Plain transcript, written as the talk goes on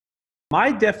My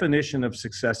definition of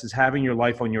success is having your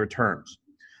life on your terms.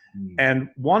 Mm. And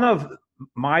one of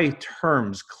my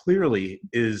terms clearly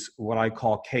is what I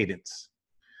call cadence.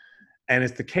 And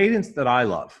it's the cadence that I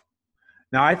love.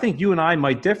 Now, I think you and I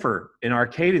might differ in our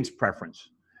cadence preference.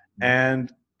 And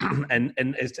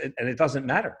it doesn't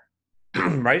matter,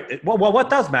 right? Well, what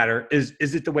does matter is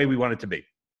it the way we want it to be?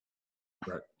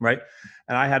 Right.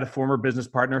 And I had a former business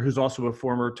partner who's also a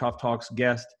former Tough Talks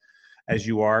guest, as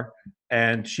you are,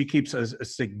 and she keeps a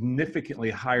significantly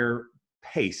higher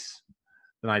pace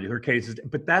than I do. Her cadence is,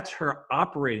 but that's her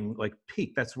operating like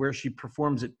peak. That's where she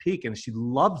performs at peak, and she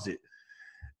loves it.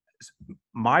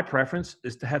 My preference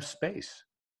is to have space,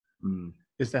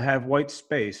 is to have white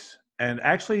space, and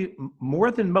actually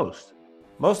more than most.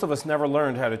 Most of us never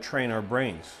learned how to train our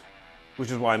brains, which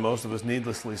is why most of us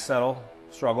needlessly settle,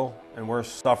 struggle, and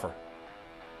worse, suffer.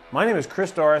 My name is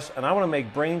Chris Doris, and I want to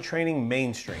make brain training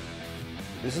mainstream.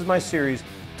 This is my series,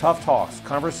 Tough Talks,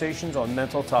 Conversations on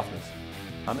Mental Toughness.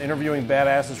 I'm interviewing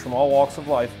badasses from all walks of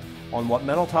life on what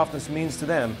mental toughness means to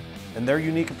them and their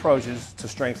unique approaches to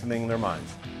strengthening their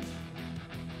minds.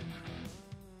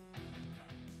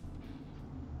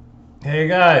 Hey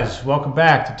guys, welcome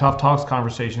back to Tough Talks,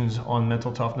 Conversations on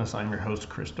Mental Toughness. I'm your host,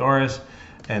 Chris Doris,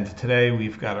 and today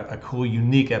we've got a cool,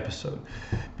 unique episode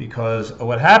because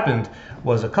what happened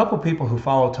was a couple people who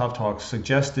follow Tough Talks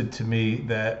suggested to me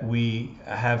that we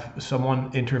have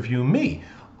someone interview me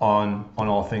on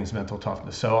all things mental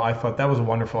toughness. So I thought that was a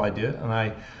wonderful idea, and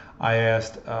I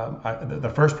asked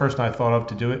the first person I thought of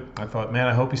to do it. I thought, man,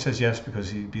 I hope he says yes because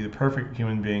he'd be the perfect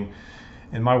human being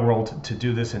in my world to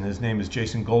do this, and his name is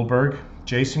Jason Goldberg.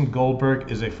 Jason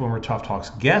Goldberg is a former Tough Talks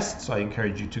guest, so I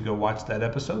encourage you to go watch that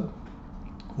episode.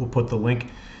 We'll put the link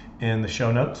in the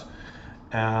show notes.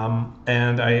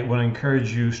 And I want to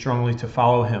encourage you strongly to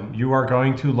follow him. You are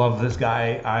going to love this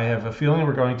guy. I have a feeling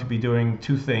we're going to be doing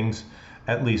two things,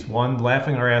 at least. One,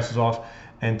 laughing our asses off,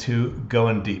 and two,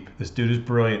 going deep. This dude is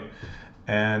brilliant.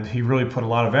 And he really put a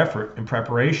lot of effort in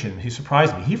preparation. He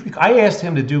surprised me. I asked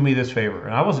him to do me this favor,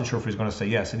 and I wasn't sure if he was going to say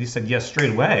yes. And he said yes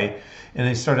straight away. And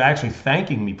he started actually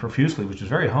thanking me profusely, which was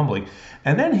very humbling.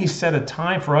 And then he set a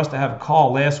time for us to have a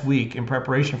call last week in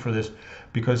preparation for this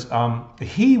because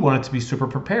he wanted to be super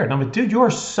prepared. And I'm like, dude, you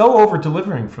are so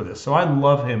over-delivering for this. So I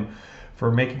love him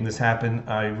for making this happen.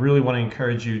 I really want to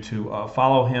encourage you to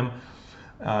follow him.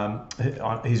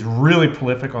 He's really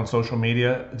prolific on social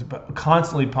media,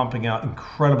 constantly pumping out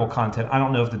incredible content. I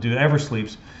don't know if the dude ever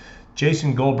sleeps.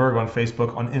 Jason Goldberg on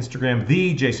Facebook, on Instagram,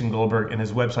 The Jason Goldberg, and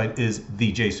his website is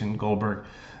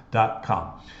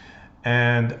thejasongoldberg.com.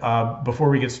 And before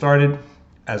we get started,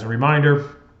 as a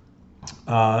reminder,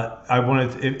 I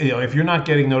wanted to, if you're not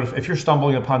getting notified, if you're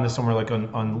stumbling upon this somewhere like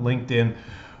on LinkedIn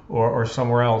or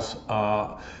somewhere else,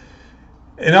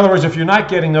 in other words, if you're not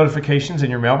getting notifications in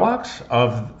your mailbox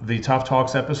of the Tough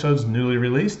Talks episodes newly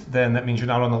released, then that means you're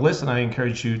not on the list, and I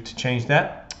encourage you to change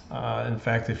that. In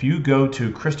fact, if you go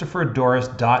to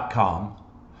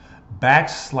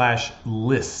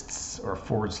christopherdoris.com/lists or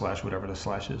 / whatever the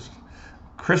slash is,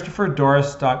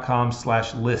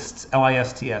 christopherdoris.com/lists,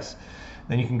 LISTS,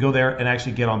 then you can go there and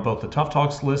actually get on both the Tough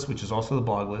Talks list, which is also the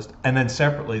blog list, and then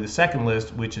separately the second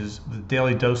list, which is the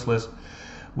Daily Dose list,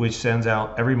 which sends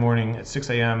out every morning at 6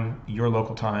 a.m. your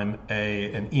local time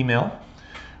an email,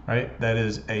 right? That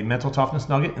is a mental toughness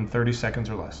nugget in 30 seconds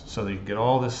or less. So that you can get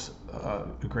all this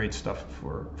great stuff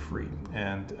for free.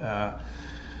 And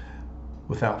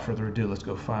without further ado, let's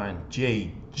go find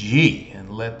JG and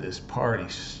let this party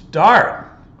start.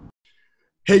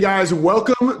 Hey guys,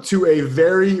 welcome to a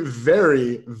very,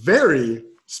 very, very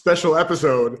special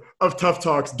episode of Tough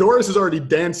Talks. Doris is already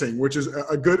dancing, which is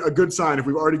a good sign if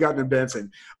we've already gotten him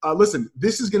dancing. Listen,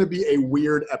 this is going to be a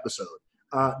weird episode,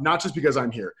 not just because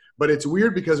I'm here, but it's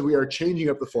weird because we are changing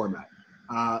up the format.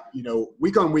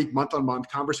 Week on week, month on month,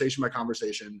 conversation by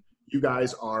conversation, you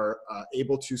guys are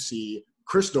able to see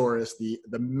Chris Doris, the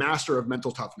master of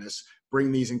mental toughness, bring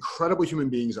these incredible human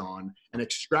beings on and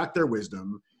extract their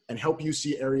wisdom and help you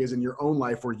see areas in your own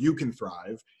life where you can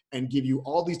thrive and give you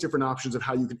all these different options of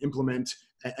how you can implement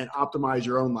and optimize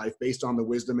your own life based on the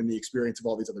wisdom and the experience of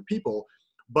all these other people.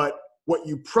 But what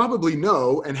you probably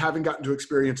know and haven't gotten to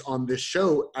experience on this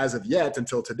show as of yet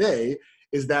until today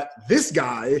is that this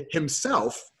guy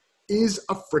himself is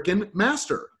a freaking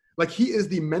master. Like, he is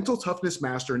the mental toughness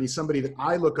master, and he's somebody that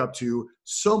I look up to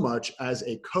so much as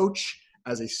a coach,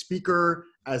 as a speaker,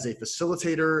 as a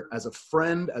facilitator, as a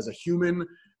friend, as a human.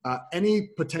 Any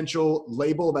potential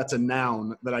label that's a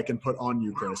noun that I can put on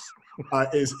you, Chris,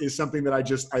 is something that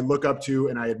I look up to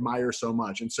and I admire so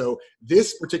much. And so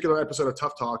this particular episode of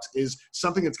Tough Talks is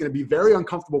something that's going to be very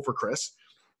uncomfortable for Chris,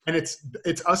 and it's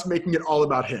us making it all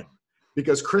about him.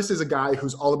 because Chris is a guy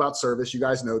who's all about service. You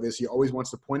guys know this. He always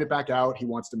wants to point it back out. He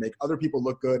wants to make other people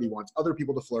look good. He wants other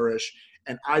people to flourish.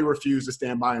 And I refuse to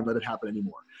stand by and let it happen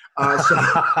anymore.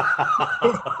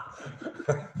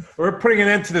 We're putting an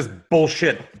end to this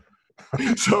bullshit.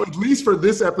 So at least for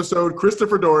this episode,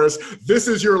 Christopher Doris, this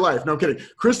is your life. No, I'm kidding.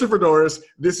 Christopher Doris,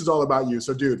 this is all about you.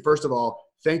 So dude, first of all,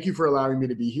 thank you for allowing me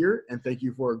to be here. And thank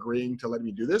you for agreeing to let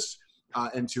me do this.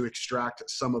 And to extract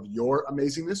some of your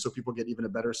amazingness so people get even a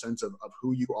better sense of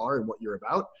who you are and what you're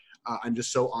about. I'm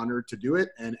just so honored to do it,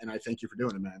 and I thank you for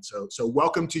doing it, man. So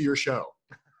welcome to your show.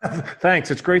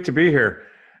 Thanks. It's great to be here.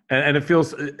 And it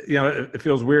feels, it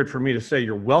feels weird for me to say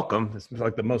you're welcome. It's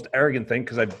like the most arrogant thing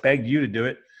because I begged you to do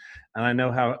it. And I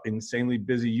know how insanely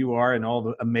busy you are and all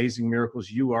the amazing miracles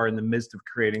you are in the midst of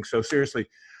creating. So seriously,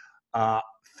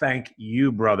 thank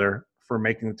you, brother, for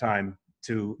making the time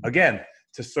to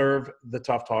serve the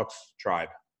Tough Talks tribe,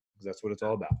 because that's what it's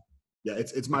all about. Yeah,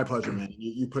 it's my pleasure, man.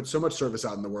 You put so much service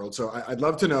out in the world. So I'd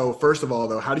love to know, first of all,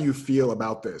 though, how do you feel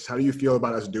about this? How do you feel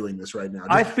about us doing this right now?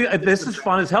 I feel this is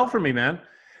fun as hell for me, man.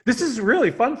 This is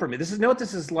really fun for me. This is, you know what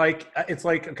this is like? It's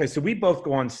like, okay, so we both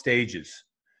go on stages.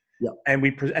 Yeah. And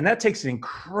and that takes an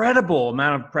incredible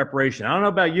amount of preparation. I don't know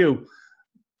about you.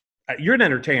 You're an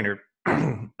entertainer.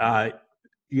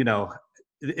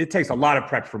 It takes a lot of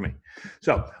prep for me.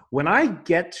 So when I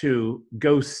get to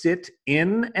go sit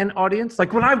in an audience,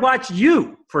 like when I watch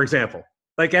you, for example,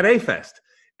 like at A-Fest,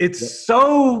 it's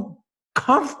so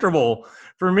comfortable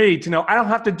for me to know I don't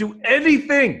have to do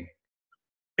anything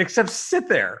except sit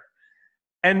there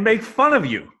and make fun of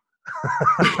you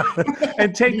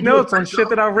and take notes on shit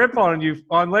that I'll rip on you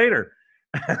on later.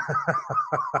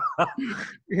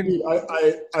 Dude,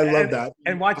 I love that.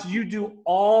 And watch you do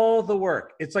all the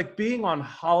work. It's like being on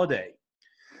holiday.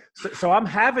 So I'm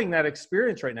having that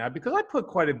experience right now because I put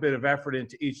quite a bit of effort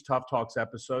into each Tough Talks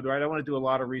episode, right? I want to do a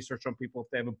lot of research on people. If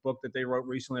they have a book that they wrote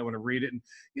recently, I want to read it, and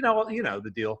you know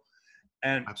the deal.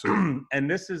 And absolutely.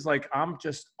 And this is like, I'm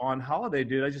just on holiday,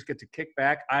 dude. I just get to kick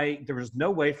back. There was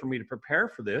no way for me to prepare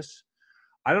for this.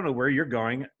 I don't know where you're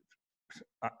going.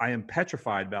 I am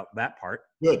petrified about that part.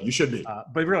 Good, you should be.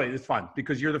 But really, it's fun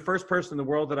because you're the first person in the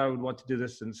world that I would want to do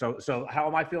this. And so how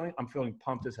am I feeling? I'm feeling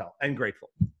pumped as hell and grateful.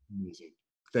 Amazing.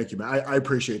 Thank you, man. I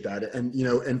appreciate that. And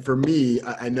and for me,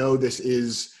 I know this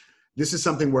is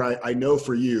something where I know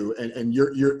for you, and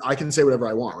I can say whatever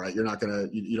I want, right? You're not gonna,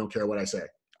 you don't care what I say.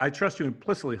 I trust you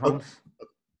implicitly, Holmes. Okay.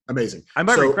 Amazing. I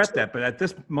might regret that, but at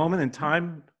this moment in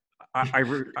time,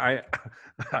 I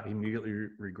immediately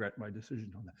regret my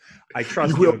decision on that. I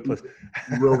trust you.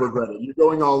 You will regret it. You're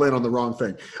going all in on the wrong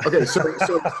thing. Okay,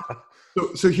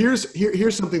 so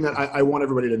here's something that I want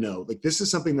everybody to know. Like, this is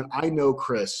something that I know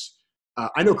Chris.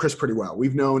 I know Chris pretty well.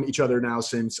 We've known each other now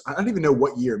since, I don't even know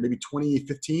what year, maybe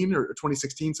 2015 or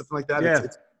 2016, something like that. Yeah.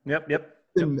 It's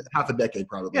been half a decade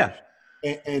probably. Yeah.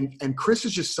 And Chris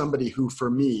is just somebody who, for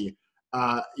me,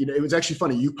 it was actually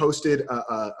funny. You posted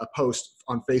a post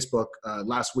on Facebook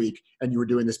last week, and you were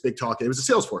doing this big talk. It was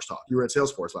a Salesforce talk. You were at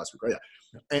Salesforce last week, right?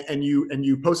 Yeah. And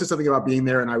you posted something about being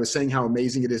there, and I was saying how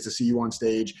amazing it is to see you on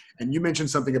stage. And you mentioned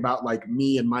something about like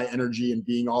me and my energy and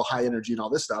being all high energy and all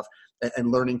this stuff,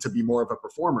 and learning to be more of a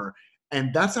performer.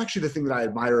 And that's actually the thing that I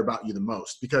admire about you the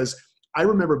most, because I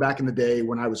remember back in the day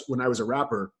when I was a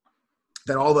rapper,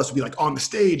 that all of us would be like on the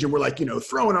stage and we're like,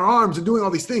 throwing our arms and doing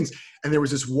all these things. And there was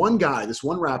this one guy, this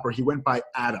one rapper, he went by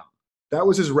Adam. That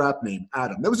was his rap name,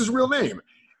 Adam. That was his real name.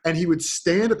 And he would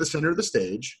stand at the center of the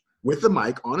stage with the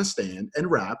mic on a stand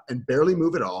and rap and barely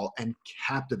move at all, and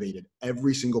captivated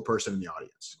every single person in the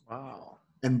audience. Wow.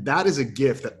 And that is a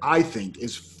gift that I think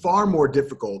is far more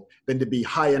difficult than to be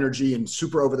high energy and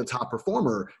super over the top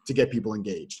performer to get people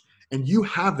engaged. And you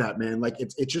have that, man. Like,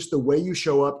 it's just the way you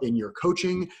show up in your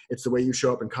coaching. It's the way you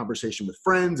show up in conversation with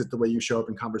friends. It's the way you show up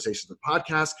in conversations with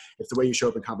podcasts. It's the way you show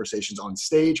up in conversations on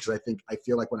stage. Because I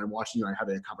feel like when I'm watching you, I'm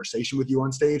having a conversation with you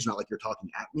on stage, not like you're talking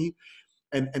at me.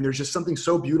 And there's just something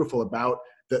so beautiful about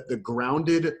the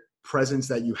grounded presence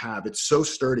that you have. It's so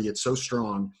sturdy. It's so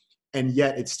strong. And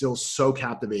yet it's still so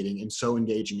captivating and so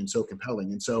engaging and so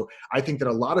compelling. And so I think that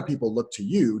a lot of people look to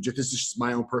you, this is just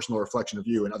my own personal reflection of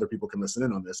you, and other people can listen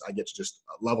in on this. I get to just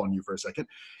love on you for a second.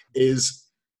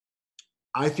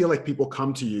 I feel like people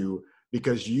come to you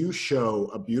because you show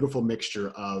a beautiful mixture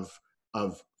of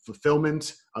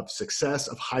fulfillment, of success,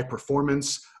 of high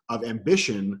performance, of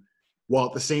ambition, while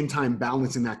at the same time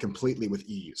balancing that completely with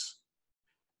ease.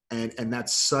 And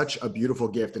that's such a beautiful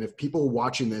gift. And if people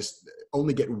watching this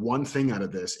only get one thing out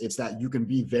of this, it's that you can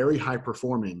be very high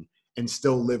performing and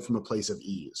still live from a place of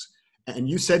ease. And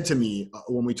you said to me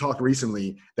when we talked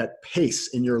recently that pace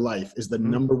in your life is the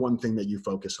number one thing that you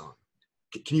focus on.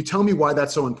 Can you tell me why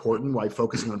that's so important? Why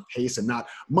focusing on pace and not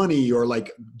money or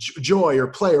like joy or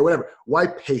play or whatever? Why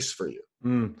pace for you?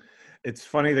 It's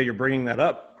funny that you're bringing that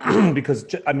up because,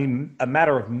 I mean, a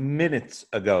matter of minutes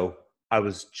ago, I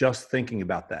was just thinking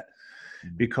about that.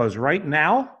 Because right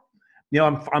now,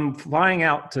 I'm flying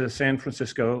out to San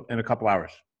Francisco in a couple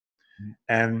hours.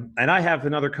 And I have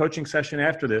another coaching session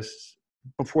after this,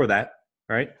 before that,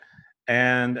 right?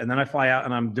 And then I fly out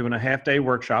and I'm doing a half-day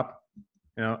workshop,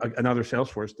 another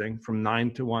Salesforce thing from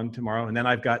 9 to 1 tomorrow. And then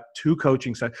I've got 2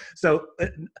 coaching sessions. So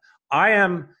I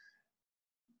am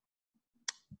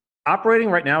operating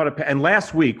right now and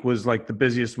last week was like the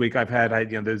busiest week I've had.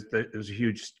 There was a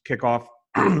huge kickoff,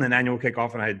 an annual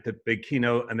kickoff, and I had the big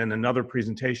keynote and then another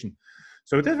presentation.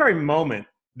 So at this very moment,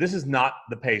 this is not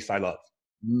the pace I love.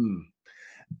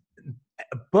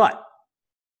 But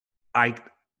I'm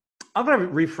going to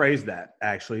rephrase that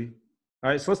actually.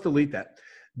 All right, so let's delete that.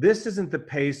 This isn't the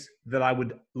pace that I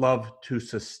would love to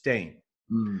sustain.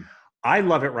 I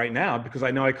love it right now because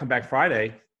I know I come back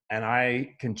Friday and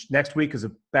next week is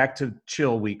a back to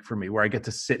chill week for me where I get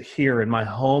to sit here in my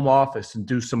home office and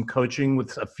do some coaching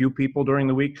with a few people during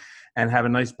the week and have a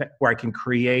nice, where I can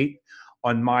create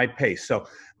on my pace. So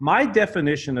my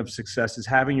definition of success is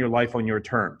having your life on your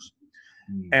terms.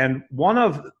 And one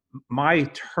of my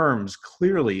terms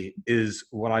clearly is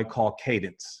what I call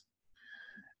cadence.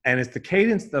 And it's the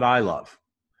cadence that I love.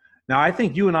 Now, I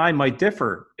think you and I might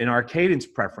differ in our cadence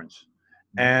preference.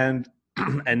 And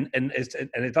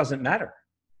it doesn't matter,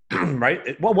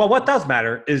 right? Well, what does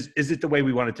matter is it the way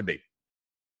we want it to be?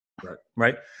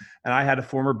 Right. And I had a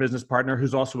former business partner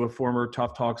who's also a former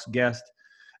Tough Talks guest,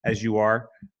 as you are,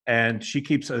 and she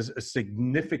keeps a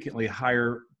significantly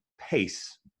higher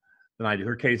pace than I do.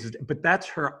 Her cadence is, but that's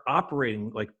her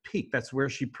operating like peak. That's where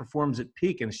she performs at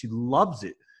peak, and she loves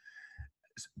it.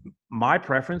 My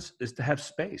preference is to have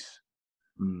space,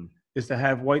 is to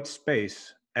have white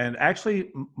space, and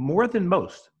actually more than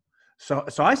most. So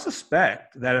I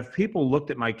suspect that if people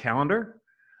looked at my calendar,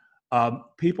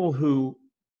 people who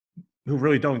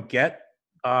really don't get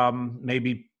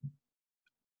maybe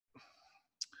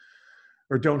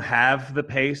or don't have the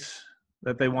pace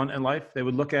that they want in life, they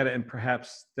would look at it and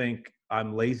perhaps think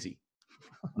I'm lazy.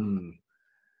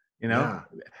 Yeah.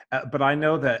 But I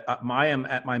know that I am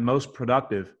at my most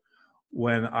productive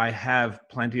when I have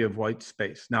plenty of white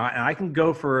space. Now, and I can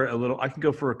go for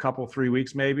a couple, 3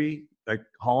 weeks, maybe, like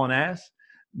hauling ass,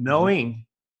 knowing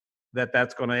that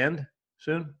that's going to end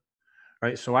soon,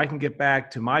 right? So I can get back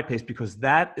to my pace because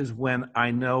that is when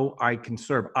I know I can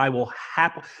serve.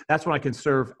 That's when I can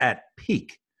serve at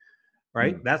peak,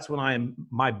 right? That's when I am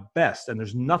my best. And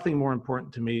there's nothing more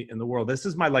important to me in the world. This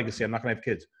is my legacy. I'm not going to have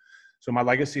kids. So my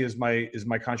legacy is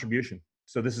my contribution.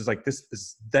 So this is like,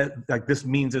 this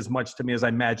means as much to me as I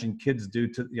imagine kids do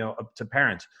to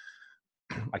parents.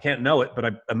 I can't know it, but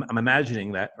I'm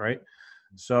imagining that, right?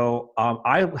 So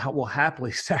I will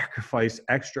happily sacrifice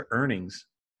extra earnings,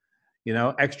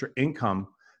 extra income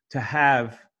to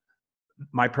have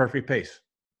my perfect pace.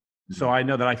 So I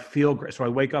know that I feel great. So I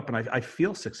wake up and I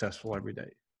feel successful every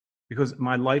day because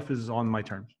my life is on my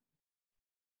terms.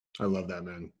 I love that,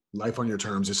 man. Life on your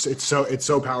terms. It's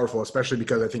so powerful, especially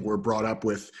because I think we're brought up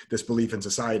with this belief in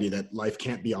society that life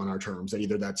can't be on our terms, that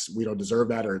either we don't deserve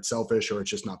that, or it's selfish, or it's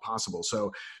just not possible.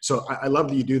 So I love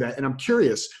that you do that. And I'm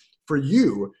curious for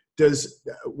you,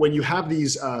 when you have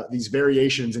these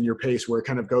variations in your pace where it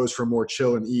kind of goes from more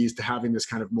chill and ease to having this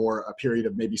kind of more a period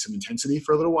of maybe some intensity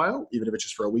for a little while, even if it's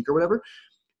just for a week or whatever,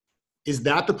 is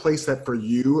that the place that for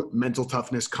you mental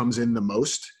toughness comes in the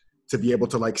most? To be able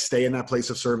to like stay in that place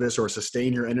of service or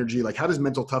sustain your energy? Like how does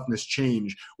mental toughness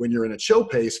change when you're in a chill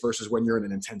pace versus when you're in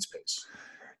an intense pace?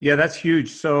 Yeah, that's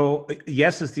huge. So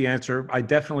yes is the answer. I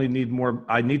definitely need more.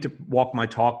 I need to walk my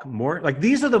talk more. Like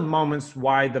these are the moments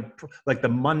why the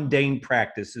mundane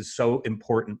practice is so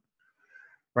important,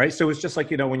 right? So it's just like,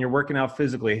 when you're working out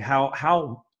physically,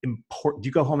 how important, do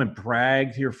you go home and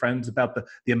brag to your friends about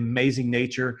the amazing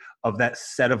nature of that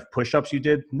set of push-ups you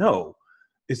did? No.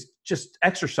 It's just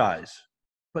exercise,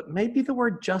 but maybe the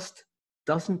word just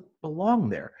doesn't belong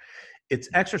there. It's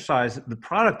exercise, the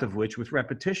product of which with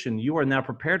repetition, you are now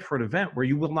prepared for an event where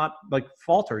you will not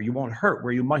falter, you won't hurt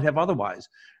where you might have otherwise,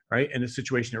 right? In a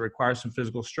situation that requires some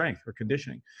physical strength or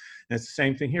conditioning. And it's the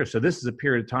same thing here. So this is a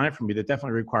period of time for me that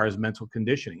definitely requires mental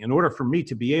conditioning in order for me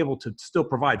to be able to still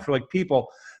provide for people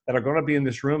that are going to be in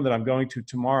this room that I'm going to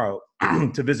tomorrow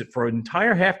to visit for an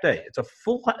entire half day. It's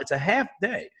a half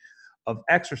day of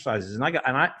exercises.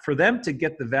 And for them to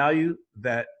get the value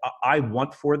that I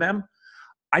want for them,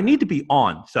 I need to be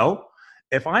on. So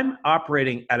if I'm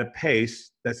operating at a pace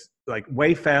that's like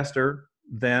way faster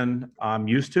than I'm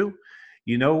used to,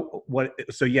 You know what?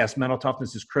 So yes, mental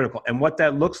toughness is critical. And what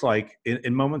that looks like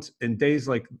in moments, in days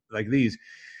like these,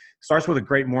 starts with a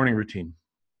great morning routine.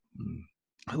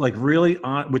 Like really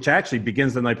on, which actually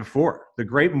begins the night before. The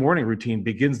great morning routine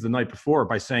begins the night before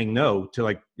by saying no to,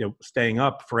 like, you know, staying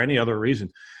up for any other reason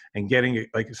and getting,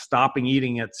 like, stopping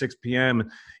eating at 6 p.m. And,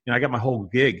 you know, I got my whole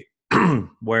gig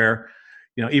where,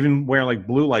 you know, even wearing like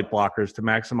blue light blockers to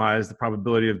maximize the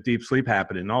probability of deep sleep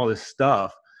happening and all this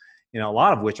stuff, you know, a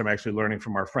lot of which I'm actually learning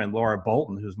from our friend Laura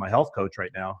Bolton, who's my health coach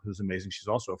right now, who's amazing. She's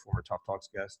also a former Tough Talks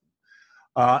guest.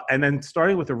 And then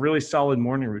starting with a really solid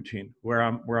morning routine where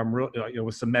I'm real, you know,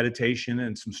 with some meditation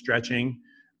and some stretching,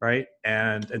 right,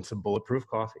 and some bulletproof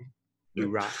coffee. You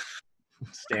rock.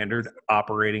 Standard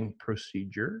operating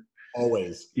procedure.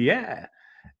 Always. Yeah.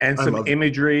 And some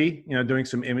imagery, you know, doing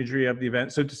some imagery of the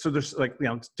event. So there's, like, you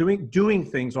know, doing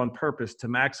things on purpose to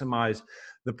maximize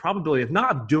the probability of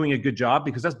not doing a good job,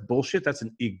 because that's bullshit. That's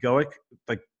an egoic,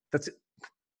 like, that's it.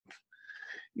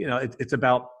 You know, it's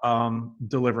about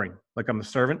delivering. Like, I'm the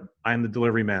servant, I am the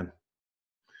delivery man.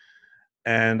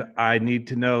 And I need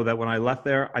to know that when I left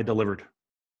there, I delivered.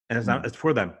 And it's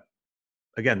for them.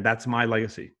 Again, that's my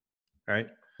legacy, right?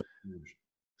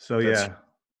 So yeah.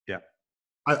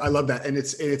 I love that. And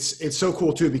it's so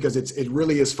cool too, because it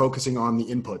really is focusing on the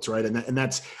inputs, right? And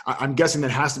that's, I'm guessing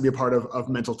that has to be a part of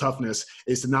mental toughness,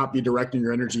 is to not be directing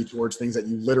your energy towards things that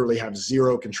you literally have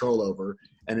zero control over,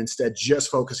 and instead just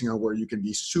focusing on where you can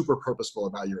be super purposeful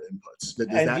about your inputs.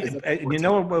 And you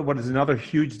know what is another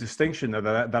huge distinction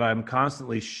that I'm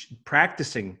constantly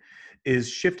practicing is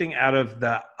shifting out of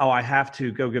the, oh, I have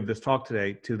to go give this talk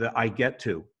today, to the I get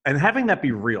to, and having that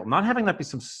be real, not having that be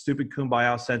some stupid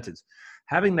kumbaya sentence.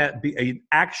 Having that be an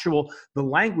actual, the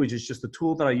language is just the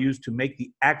tool that I use to make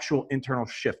the actual internal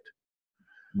shift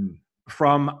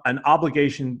from an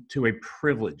obligation to a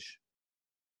privilege,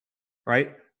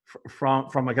 right? From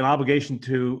like an obligation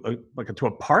to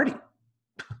a party.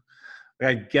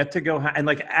 I get to go, and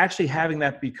like actually having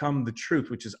that become the truth,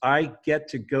 which is I get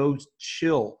to go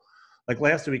chill. Like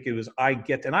last week, it was I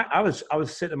get to, and I was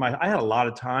sitting I had a lot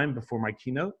of time before my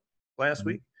keynote last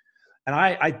week. And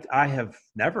I have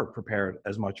never prepared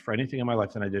as much for anything in my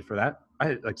life than I did for that. I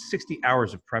had like 60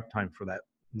 hours of prep time for that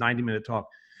 90-minute talk.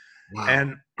 Wow.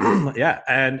 And yeah,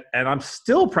 and I'm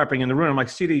still prepping in the room. I'm like,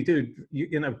 CD, dude,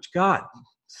 you know, God,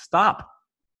 stop.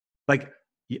 Like,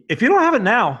 if you don't have it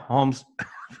now, Holmes,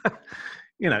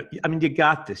 you know, I mean, you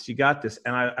got this.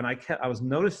 And I was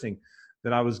noticing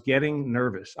that I was getting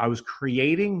nervous. I was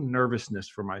creating nervousness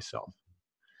for myself.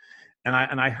 And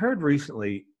I heard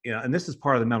recently, you know, and this is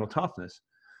part of the mental toughness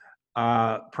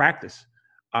practice.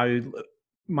 Part of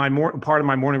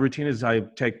my morning routine is I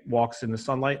take walks in the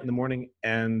sunlight in the morning,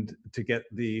 and to get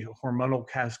the hormonal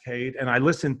cascade. And I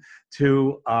listen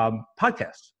to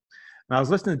podcasts. And I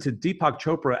was listening to Deepak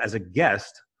Chopra as a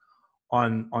guest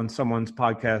on someone's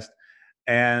podcast,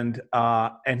 and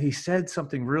he said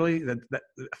something really that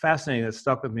fascinating that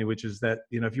stuck with me, which is that,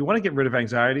 you know, if you want to get rid of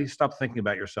anxiety, stop thinking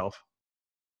about yourself.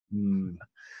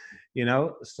 You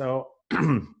know, so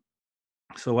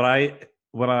when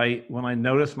I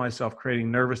notice myself creating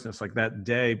nervousness like that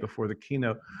day before the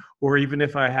keynote, or even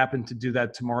if I happen to do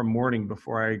that tomorrow morning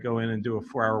before I go in and do a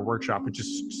 4-hour workshop, which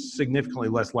is significantly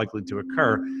less likely to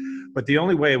occur, but the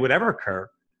only way it would ever occur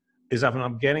is if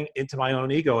I'm getting into my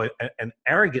own ego and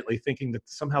arrogantly thinking that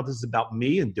somehow this is about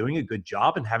me and doing a good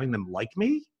job and having them like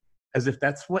me, as if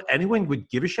that's what anyone would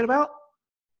give a shit about.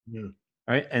 Yeah.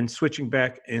 Right? And switching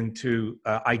back into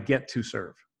I get to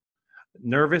serve.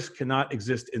 Nervous cannot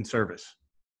exist in service.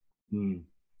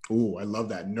 Ooh, I love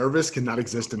that. Nervous cannot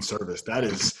exist in service. That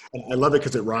is, I love it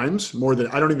because it rhymes more than,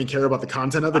 I don't even care about the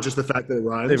content of it, just the fact that it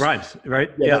rhymes. It rhymes,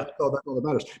 right? Yeah. That's all that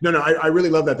matters. No, I really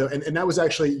love that though. And that was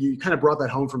actually, you kind of brought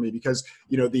that home for me, because,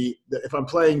 you know, if I'm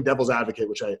playing devil's advocate,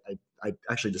 which I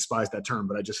actually despise that term,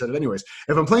 but I just said it anyways.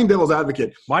 If I'm playing devil's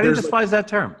advocate. Why do you despise that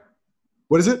term?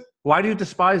 What is it? Why do you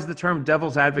despise the term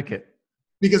devil's advocate?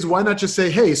 Because why not just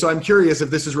say, hey, so I'm curious if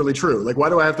this is really true. Like, why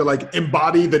do I have to like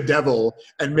embody the devil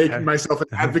and make myself an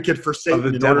advocate for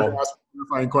Satan in order to ask a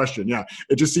clarifying question? Yeah,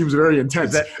 it just seems very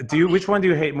intense. Which one do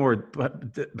you hate more,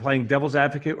 playing devil's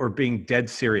advocate or being dead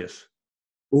serious?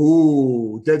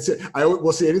 Ooh, dead serious.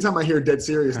 Well, see, anytime I hear dead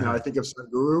serious now, I think of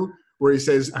Sadhguru, where he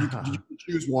says, you can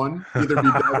choose one, either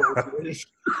be dead or serious.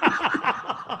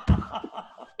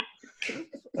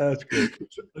 That's good.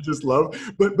 I just love,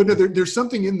 but no, there's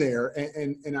something in there,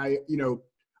 and I, you know,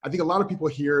 I think a lot of people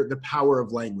hear the power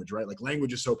of language, right? Like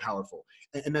language is so powerful,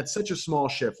 and that's such a small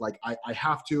shift. Like I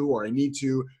have to, or I need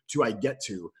to I get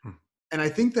to, and I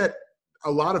think that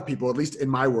a lot of people, at least in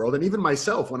my world, and even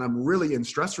myself, when I'm really in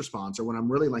stress response or when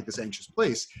I'm really like this anxious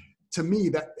place, to me,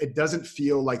 that it doesn't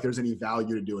feel like there's any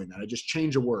value to doing that. I just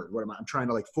change a word. What am I? I'm trying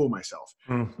to like fool myself.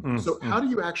 So how do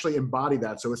you actually embody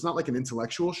that? So it's not like an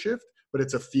intellectual shift, but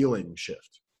it's a feeling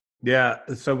shift. Yeah.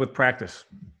 So with practice,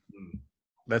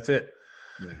 that's it.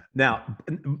 Yeah. Now,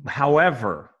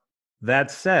 however, that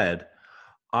said,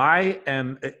 I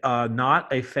am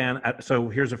not a fan. So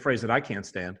here's a phrase that I can't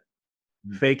stand: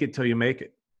 fake it till you make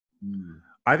it.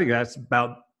 I think that's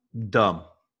about dumb.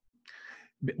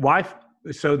 Why?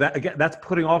 So that again, that's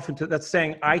putting off into, that's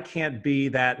saying I can't be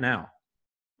that now.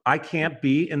 I can't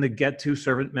be in the get to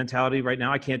servant mentality right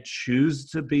now. I can't choose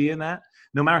to be in that,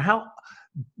 no matter how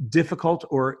difficult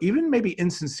or even maybe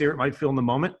insincere it might feel in the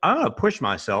moment. I'm going to push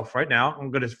myself right now.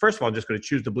 First of all, I'm just going to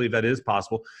choose to believe that is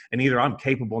possible. And either I'm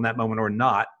capable in that moment or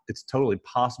not. It's totally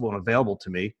possible and available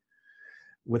to me.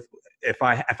 If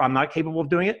I'm not capable of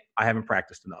doing it, I haven't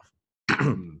practiced enough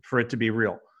for it to be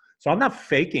real. So I'm not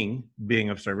faking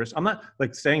being of service. I'm not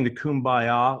like saying the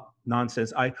kumbaya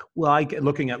nonsense. I get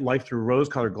looking at life through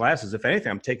rose-colored glasses. If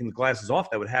anything, I'm taking the glasses off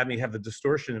that would have me have the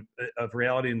distortion of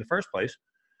reality in the first place,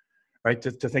 right?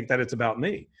 To think that it's about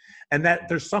me, and that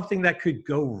there's something that could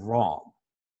go wrong.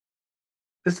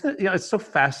 Isn't it? It's so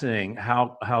fascinating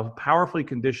how powerfully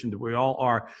conditioned we all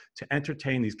are to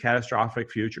entertain these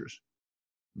catastrophic futures.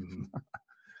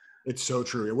 It's so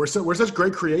true. We're such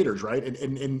great creators, right?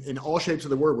 In all shapes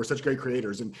of the word, we're such great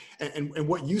creators. And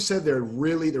what you said there,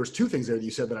 really, there was two things there that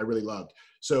you said that I really loved.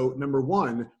 So number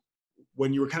one,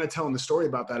 when you were kind of telling the story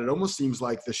about that, it almost seems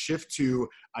like the shift to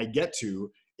I get to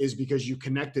is because you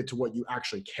connect it to what you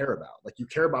actually care about. Like you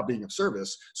care about being of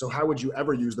service. So how would you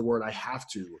ever use the word I have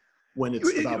to when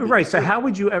it's about right? So how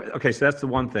would you ever, okay, so that's the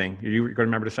one thing. Are you going to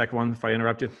remember the second one if I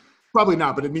interrupt you? Probably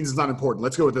not, but it means it's not important.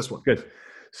 Let's go with this one. Good.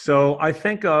 So I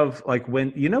think of like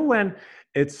when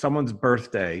it's someone's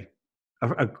birthday,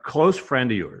 a close friend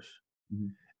of yours,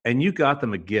 and you got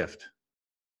them a gift,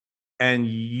 and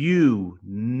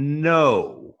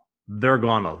they're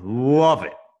gonna love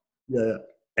it. Yeah.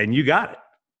 And you got it.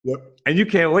 Yep. And you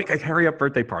can't wait. Like, hurry up,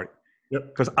 birthday party. Yep.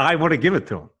 Because I want to give it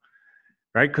to them.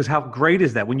 Right? Because how great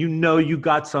is that when you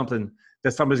got something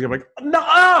that somebody's gonna be like,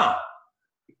 no,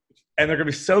 and they're gonna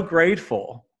be so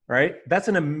grateful. Right? That's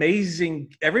an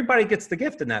amazing, everybody gets the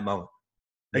gift in that moment.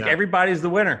 Like everybody's the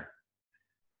winner,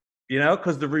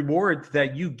 because the reward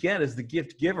that you get as the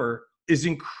gift giver is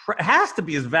has to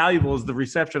be as valuable as the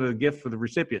reception of the gift for the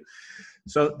recipient.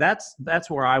 So that's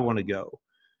where I want to go.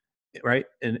 Right.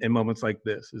 In moments like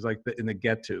this is like in the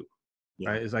get to,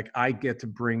 right. It's like, I get to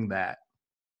bring that.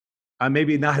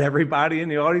 Maybe not everybody in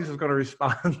the audience is going to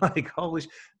respond like, holy,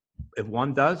 if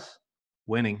one does,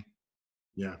 winning.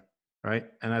 Yeah. Right.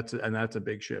 And that's a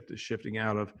big shift, is shifting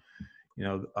out of,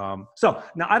 so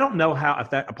now I don't know if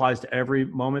that applies to every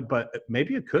moment, but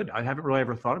maybe it could. I haven't really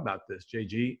ever thought about this,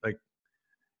 JG. Like,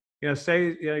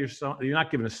 say, you're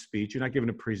not giving a speech, you're not giving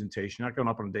a presentation, you're not going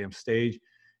up on a damn stage.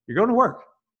 You're going to work.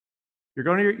 You're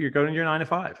going to your 9 to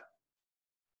 5.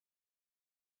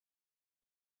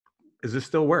 Is this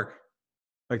still work?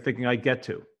 Like thinking I get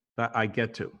to.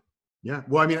 Yeah.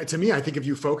 Well, I mean, to me, I think if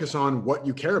you focus on what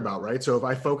you care about, right? So if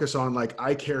I focus on like,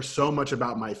 I care so much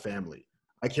about my family.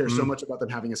 I care so much about them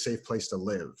having a safe place to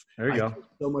live. There you go. Care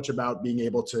so much about being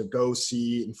able to go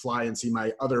see and fly and see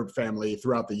my other family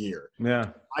throughout the year. Yeah.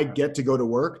 I get to go to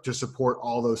work to support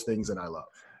all those things that I love.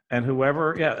 And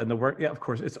and the work, of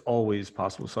course, it's always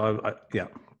possible. So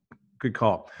good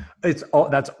call.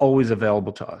 That's always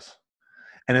available to us.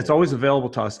 And it's always available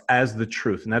to us as the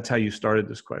truth. And that's how you started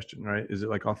this question, right? Is it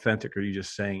like authentic, or are you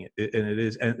just saying it? And it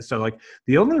is. And so like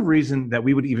the only reason that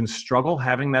we would even struggle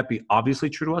having that be obviously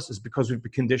true to us is because we've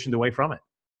been conditioned away from it.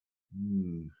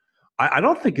 I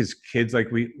don't think as kids,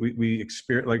 like we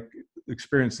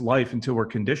experience life until we're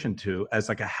conditioned to as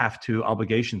like a have to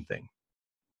obligation thing.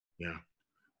 Yeah.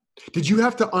 Did you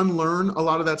have to unlearn a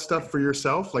lot of that stuff for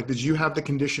yourself? Like, did you have the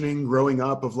conditioning growing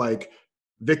up of like,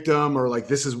 victim, or like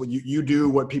this is what you do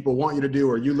what people want you to do,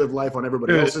 or you live life on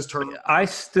everybody else's terms? I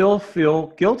still feel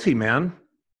guilty, man,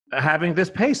 having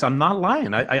this pace. I'm not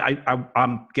lying. I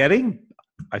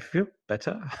feel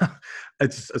better.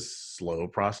 It's a slow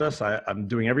process. I'm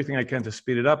doing everything I can to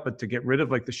speed it up, but to get rid of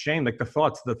like the shame, like the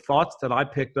thoughts that I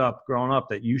picked up growing up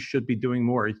that you should be doing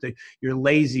more. You're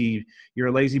lazy. You're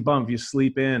a lazy bum if you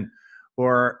sleep in.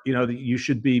 Or, that you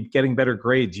should be getting better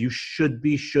grades. You should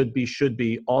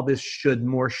be, all this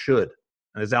more should.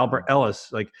 And as Albert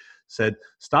Ellis said,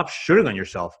 stop shooting on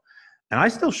yourself. And I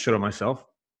still shoot on myself.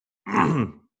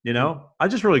 I'm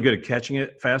just really good at catching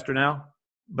it faster now,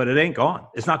 but it ain't gone.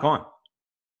 It's not gone.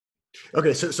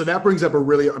 Okay. So that brings up a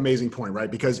really amazing point, right?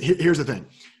 Because here's the thing.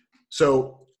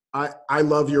 So I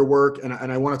love your work, and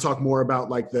I want to talk more about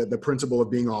like the principle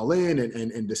of being all in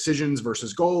and decisions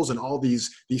versus goals and all these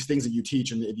things that you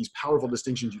teach and these powerful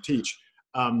distinctions you teach.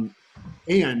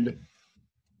 And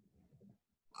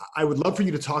I would love for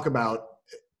you to talk about,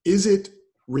 is it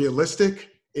realistic?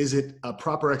 Is it a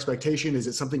proper expectation? Is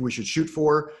it something we should shoot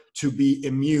for to be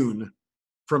immune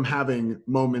from having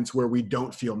moments where we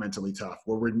don't feel mentally tough,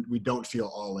 where we don't feel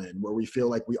all in, where we feel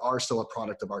like we are still a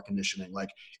product of our conditioning? Like,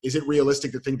 is it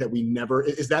realistic to think that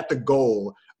is that the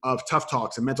goal of Tough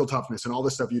Talks and Mental Toughness and all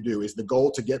the stuff you do? Is the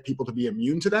goal to get people to be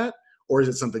immune to that, or is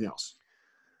it something else?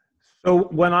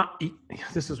 So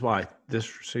this is why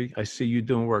I see you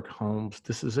doing work, Holmes.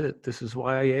 This is it. This is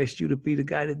why I asked you to be the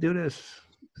guy to do this.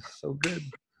 So good.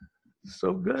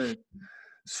 So good.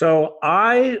 So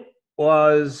I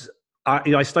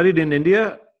studied in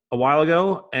India a while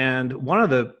ago, and one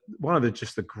of the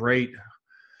just the great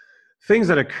things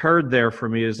that occurred there for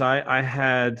me is I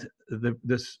had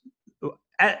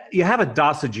you have a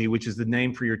dosaji, which is the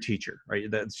name for your teacher, right?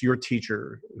 That's your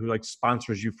teacher who like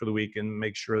sponsors you for the week and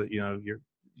makes sure that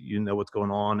you know what's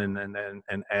going on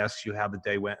and asks you how the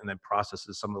day went and then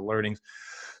processes some of the learnings.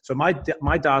 So my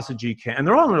dosaji and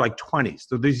they're all in their like 20s.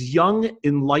 They're these young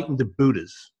enlightened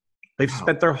Buddhas. They've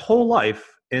spent their whole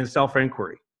life in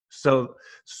self-inquiry. So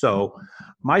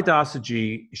my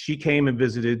dosaji, she came and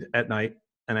visited at night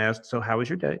and asked, "So how was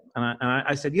your day?" And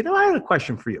I said, I had a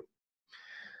question for you.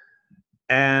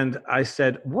 And I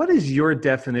said, "What is your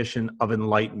definition of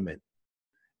enlightenment?"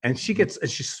 And she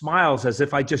smiles as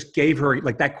if I just gave her,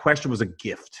 like that question was a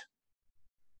gift.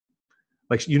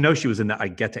 Like, she was I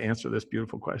get to answer this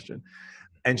beautiful question.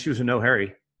 And she was in no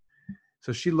hurry.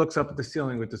 So she looks up at the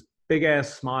ceiling with this big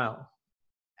ass smile.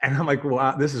 And I'm like,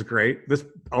 wow, this is great. This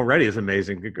already is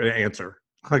amazing. Good answer.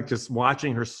 Like, just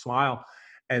watching her smile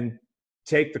and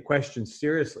take the question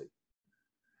seriously.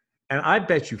 And I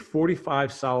bet you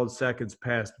 45 solid seconds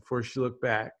passed before she looked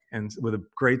back and with a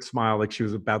great smile, like she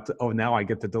was about to, now I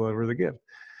get to deliver the gift.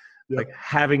 Yep. Like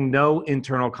having no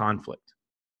internal conflict.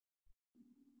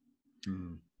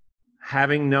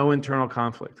 Having no internal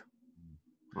conflict.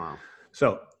 Wow.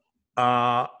 So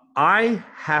I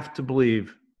have to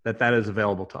believe that is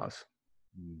available to us,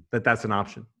 that's an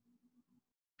option.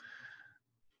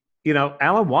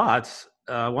 Alan Watts,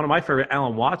 one of my favorite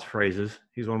Alan Watts phrases,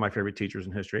 he's one of my favorite teachers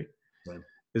in history,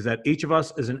 is that each of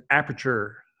us is an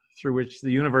aperture through which the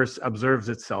universe observes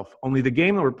itself. Only the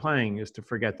game that we're playing is to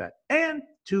forget that and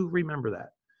to remember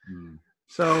that.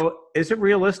 So is it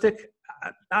realistic?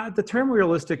 The term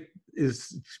realistic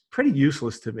is pretty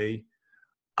useless to me.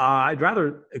 I'd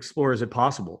rather explore, is it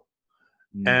possible?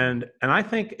 And I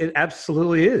think it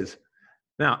absolutely is.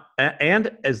 Now,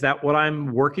 and is that what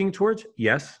I'm working towards?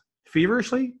 Yes.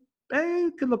 Feverishly?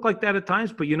 It could look like that at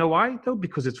times, but you know why, though?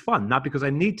 Because it's fun, not because I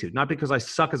need to, not because I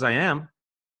suck as I am.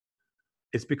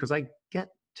 It's because I get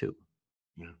to.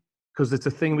 Yeah. Because it's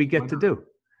a thing we get to do.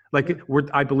 Like,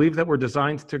 I believe that we're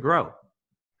designed to grow.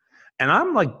 And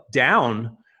I'm like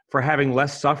down for having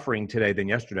less suffering today than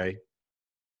yesterday.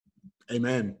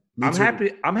 Amen.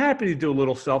 I'm happy to do a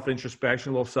little self-introspection,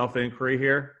 a little self-inquiry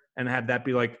here, and have that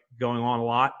be like going on a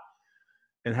lot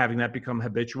and having that become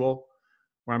habitual,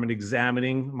 where I'm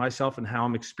examining myself and how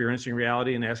I'm experiencing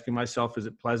reality and asking myself, is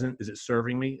it pleasant? Is it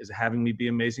serving me? Is it having me be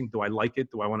amazing? Do I like it?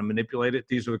 Do I want to manipulate it?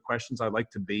 These are the questions I like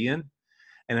to be in.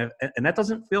 And that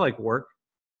doesn't feel like work.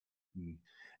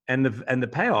 And the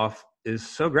payoff is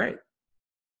so great.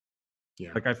 Yeah.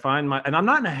 Like I find and I'm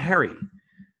not in a hurry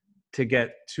to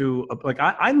get to, like,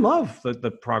 I love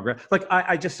the progress. Like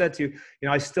I just said to you,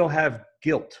 I still have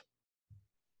guilt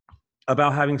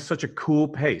about having such a cool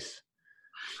pace.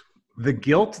 The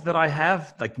guilt that I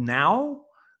have, like now,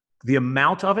 the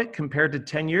amount of it compared to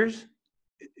 10 years,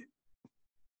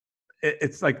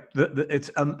 it's like,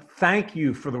 it's thank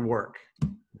you for the work,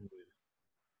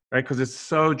 right? Because it's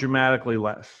so dramatically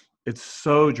less. It's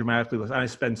so dramatically less. And I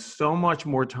spend so much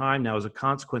more time now as a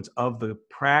consequence of the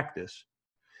practice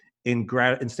in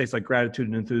states like gratitude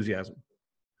and enthusiasm,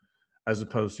 as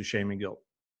opposed to shame and guilt.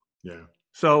 Yeah.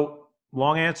 So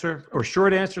long answer or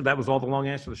short answer, that was all the long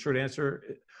answer. The short answer,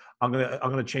 I'm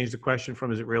gonna change the question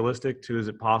from is it realistic to is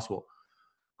it possible?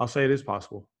 I'll say it is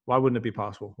possible. Why wouldn't it be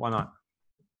possible? Why not?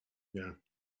 Yeah.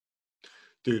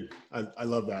 Dude, I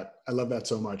love that. I love that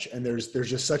so much. And there's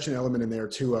just such an element in there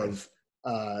too of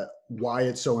why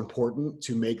it's so important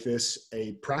to make this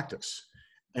a practice.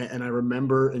 And I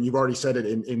remember, and you've already said it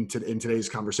in today's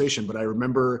conversation, but I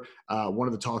remember one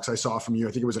of the talks I saw from you.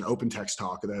 I think it was an open text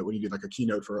talk that when you did like a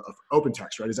keynote for open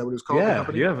text, right? Is that what it was called? Yeah,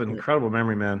 you have an incredible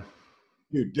memory, man.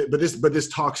 Dude, but this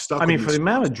talk stuck. I mean, for the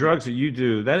amount of drugs that you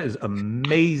do, that is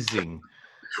amazing.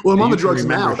 Well, I'm And on you the can drugs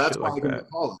remember now. That's shit why like I can that.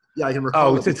 recall it. Yeah, I can Oh,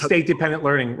 recall it it's because state-dependent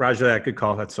learning. Roger that. Good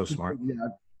call. That's so smart. yeah,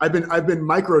 I've been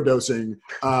microdosing.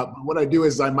 What I do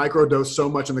is I microdose so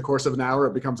much in the course of an hour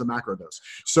it becomes a macrodose.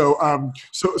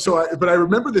 But I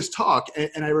remember this talk,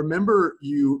 and I remember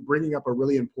you bringing up a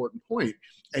really important point,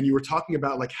 and you were talking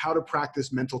about like how to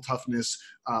practice mental toughness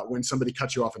when somebody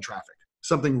cuts you off in traffic.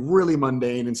 Something really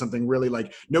mundane and something really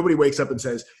like nobody wakes up and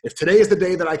says, if today is the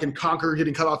day that I can conquer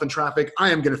getting cut off in traffic, I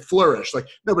am going to flourish. Like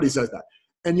nobody says that.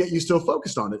 And yet you still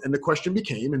focused on it. And the question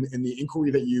became, and the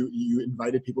inquiry that you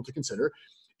invited people to consider,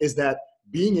 is that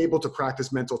being able to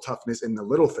practice mental toughness in the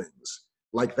little things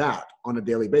like that on a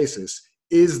daily basis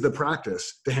is the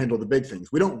practice to handle the big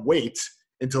things. We don't wait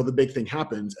until the big thing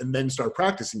happens and then start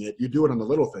practicing it. You do it on the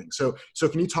little things. So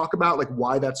can you talk about like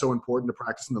why that's so important to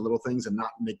practice in the little things and not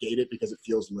negate it because it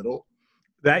feels little?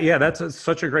 That's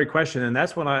such a great question. And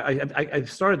that's when I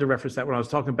started to reference that when I was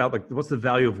talking about like, what's the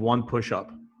value of one push-up?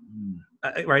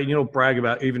 Right. You don't brag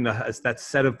about even that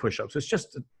set of push-ups. It's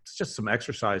just some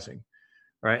exercising.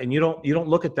 Right. And you don't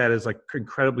look at that as like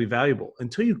incredibly valuable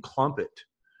until you clump it,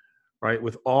 right,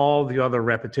 with all the other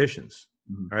repetitions.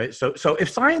 Right. So if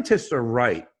scientists are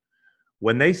right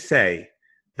when they say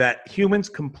that humans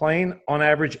complain on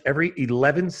average every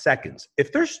 11 seconds,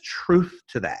 if there's truth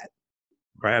to that,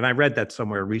 right, and I read that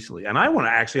somewhere recently, and I want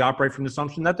to actually operate from the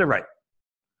assumption that they're right.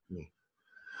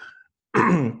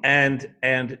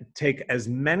 And take as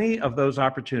many of those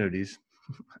opportunities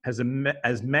as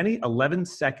many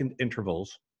 11-second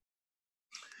intervals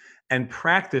and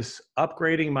practice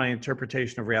upgrading my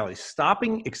interpretation of reality,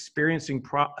 stopping experiencing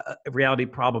reality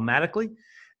problematically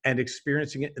and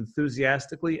experiencing it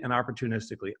enthusiastically and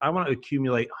opportunistically. I want to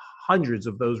accumulate hundreds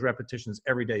of those repetitions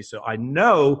every day. So I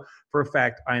know for a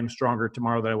fact I am stronger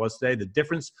tomorrow than I was today.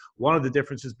 One of the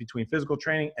differences between physical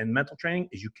training and mental training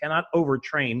is you cannot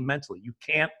overtrain mentally. You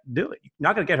can't do it. You're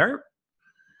not going to get hurt.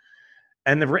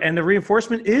 And the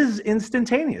reinforcement is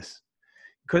instantaneous.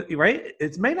 Right?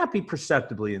 It may not be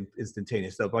perceptibly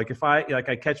instantaneous though. Like if I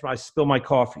spill my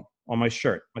coffee on my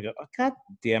shirt, I go, oh, God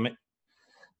damn it.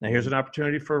 Now here's an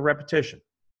opportunity for a repetition.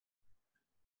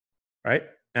 Right?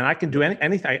 And I can do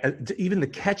anything. Even the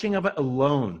catching of it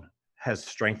alone has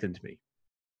strengthened me.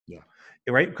 Yeah.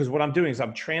 Right? Because what I'm doing is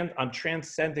I'm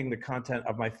transcending the content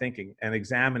of my thinking and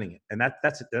examining it. And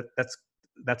that's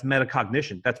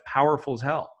metacognition. That's powerful as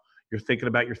hell. You're thinking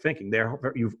about your thinking.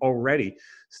 You've already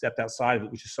stepped outside of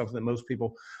it, which is something that most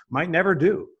people might never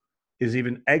do, is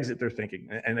even exit their thinking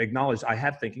and acknowledge I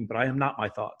have thinking, but I am not my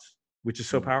thoughts, which is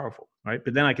so powerful, right?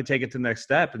 But then I could take it to the next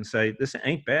step and say, this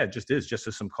ain't bad, just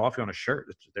as some coffee on a shirt.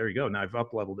 There you go. Now I've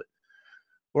up-leveled it.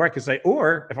 Or I could say,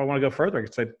 or if I want to go further, I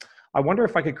could say, I wonder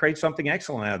if I could create something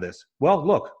excellent out of this. Well,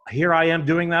 look, here I am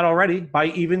doing that already by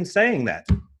even saying that.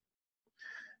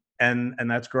 And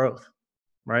that's growth.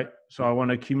 Right. So I want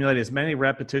to accumulate as many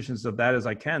repetitions of that as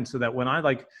I can so that when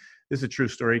this is a true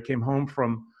story, came home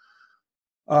from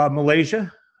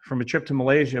Malaysia, from a trip to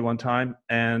Malaysia one time.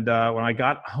 And when I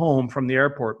got home from the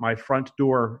airport, my front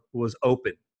door was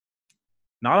open,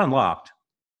 not unlocked,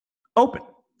 open.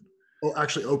 Oh,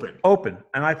 actually open. Open.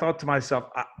 And I thought to myself,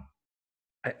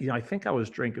 I think I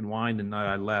was drinking wine the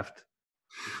night I left.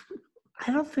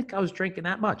 I don't think I was drinking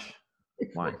that much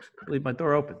wine. Leave my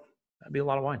door open. That'd be a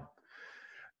lot of wine.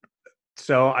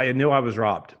 So I knew I was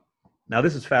robbed. Now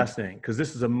this is fascinating because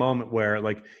this is a moment where,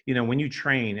 like, when you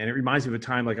train, and it reminds me of a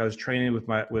time like I was training with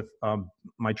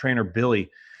my trainer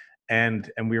Billy, and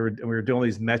we were doing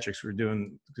these metrics. We were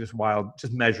doing just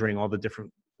measuring all the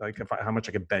different, like how much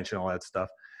I could bench and all that stuff.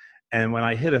 And when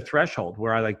I hit a threshold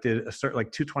where I did a certain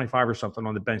 225 or something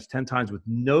on the bench 10 times with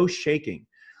no shaking,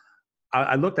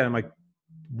 I looked at him like,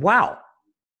 wow,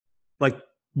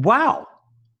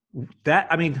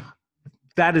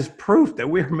 that is proof that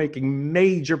we're making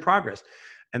major progress.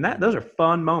 And those are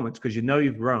fun moments because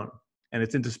you've grown and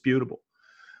it's indisputable.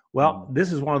 Well,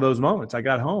 this is one of those moments. I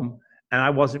got home and I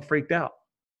wasn't freaked out.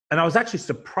 And I was actually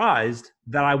surprised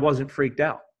that I wasn't freaked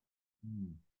out,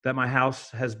 that my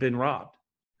house has been robbed.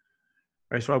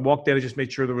 Right. So I walked in and just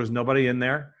made sure there was nobody in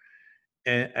there.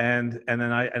 And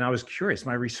then I was curious.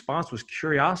 My response was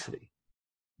curiosity.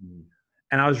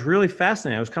 And I was really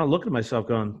fascinated. I was kind of looking at myself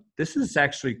going, this is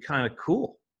actually kind of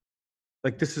cool.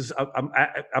 Like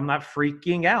I'm not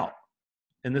freaking out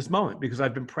in this moment because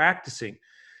I've been practicing,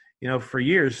 for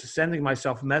years, sending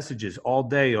myself messages all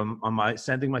day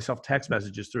sending myself text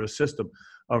messages through a system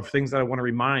of things that I want to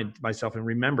remind myself and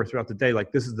remember throughout the day.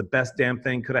 Like, this is the best damn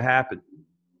thing could have happened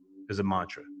is a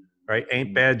mantra, right?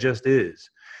 Ain't bad, just is.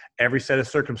 Every set of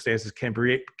circumstances can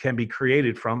be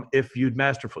created from if viewed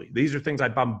masterfully. These are things I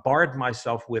bombard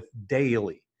myself with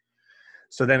daily.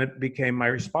 So then it became my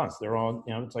response. They're all,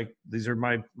 it's like, these are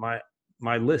my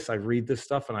lists. I read this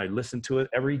stuff and I listen to it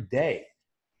every day,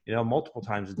 multiple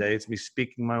times a day. It's me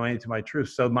speaking my way into my truth.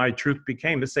 So my truth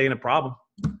became, this ain't a problem.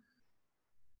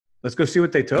 Let's go see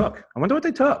what they took. I wonder what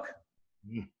they took.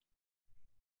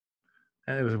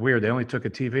 And it was weird. They only took a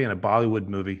TV and a Bollywood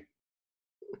movie.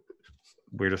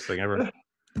 Weirdest thing ever.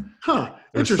 Huh.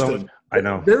 Interesting. I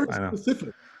know. Very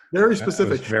specific. Very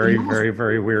specific. It was very, very,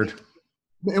 very weird.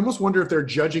 I almost wonder if they're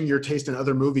judging your taste in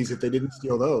other movies if they didn't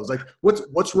steal those. Like,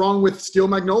 what's wrong with Steel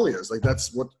Magnolias? Like,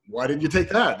 why didn't you take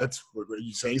that? Are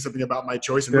you saying something about my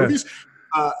choice in movies?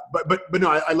 But no,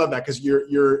 I love that, because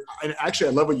and actually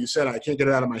I love what you said. I can't get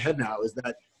it out of my head now, is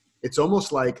that it's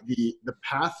almost like the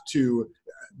path to,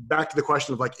 back to the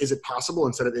question of like, is it possible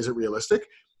instead of is it realistic?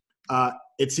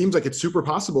 It seems like it's super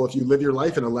possible if you live your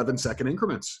life in 11-second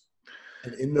increments.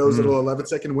 And in those little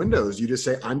 11-second windows, you just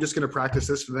say, I'm just going to practice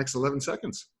this for the next 11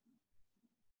 seconds.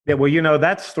 Yeah, well,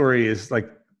 that story is like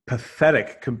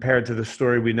pathetic compared to the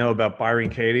story we know about Byron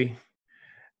Katie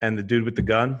and the dude with the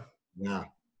gun. Yeah.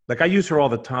 Like, I use her all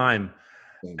the time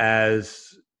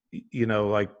as,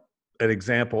 like an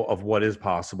example of what is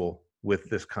possible with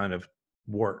this kind of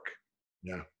work.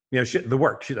 Yeah. The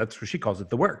work. That's what she calls it,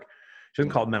 the work. She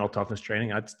doesn't call it mental toughness training.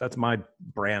 That's my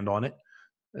brand on it.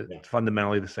 It's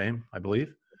fundamentally the same, I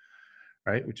believe,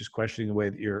 right? Which is questioning the way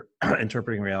that you're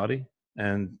interpreting reality.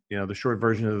 And, the short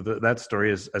version of that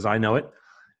story is, as I know it,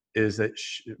 is that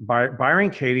Byron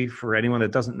Katie, for anyone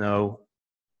that doesn't know,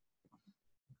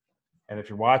 and if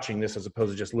you're watching this as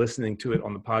opposed to just listening to it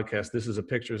on the podcast, this is a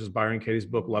picture. This is Byron Katie's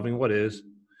book, Loving What Is.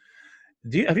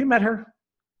 Have you met her?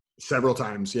 Several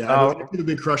times, yeah. I have a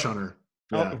big crush on her.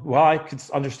 Yeah. Well, I could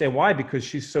understand why, because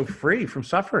she's so free from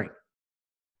suffering.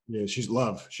 Yeah, she's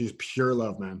love. She's pure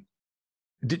love, man.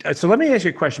 So let me ask you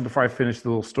a question before I finish the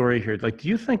little story here. Like, do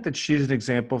you think that she's an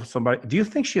example of somebody? Do you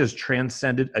think she has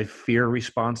transcended a fear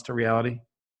response to reality?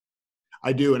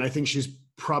 I do, and I think she's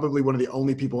probably one of the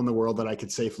only people in the world that I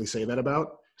could safely say that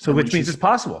about. So, which means it's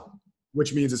possible.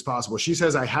 Which means it's possible. She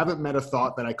says, I haven't met a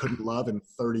thought that I couldn't love in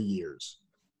 30 years.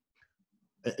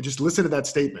 Just listen to that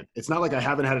statement. It's not like I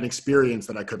haven't had an experience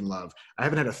that I couldn't love. I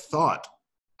haven't had a thought.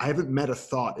 I haven't met a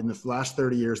thought in the last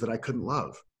 30 years that I couldn't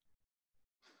love.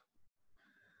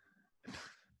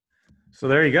 So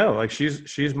there you go. Like,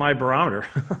 she's my barometer.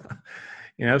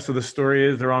 So the story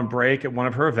is they're on break at one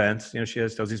of her events. She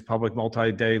does these public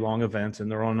multi-day long events,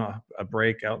 and they're on a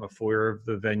break out in the foyer of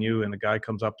the venue. And the guy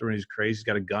comes up to her and he's crazy. He's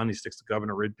got a gun. He sticks the gun in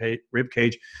her rib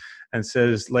cage and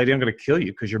says, "Lady, I'm going to kill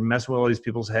you because you're messing with all these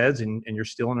people's heads and you're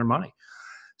stealing their money."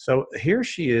 So here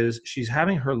she is, she's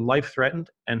having her life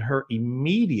threatened, and her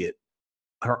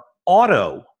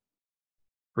auto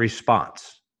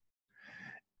response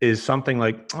is something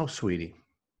like, "Oh, sweetie,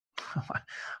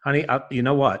 honey, you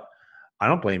know what? I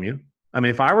don't blame you. I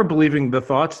mean, if I were believing the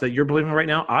thoughts that you're believing right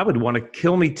now, I would want to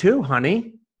kill me too,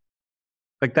 honey."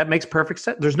 Like, that makes perfect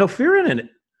sense. There's no fear in it.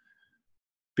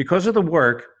 Because of the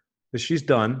work that she's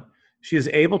done, she is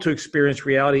able to experience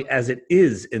reality as it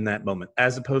is in that moment,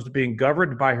 as opposed to being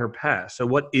governed by her past. So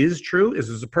what is true is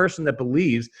there's a person that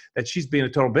believes that she's being a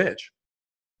total bitch.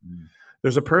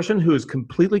 There's a person who is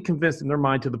completely convinced in their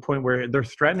mind to the point where they're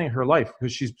threatening her life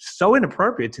because she's so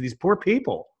inappropriate to these poor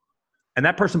people. And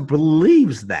that person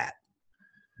believes that.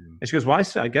 And she goes, "Well,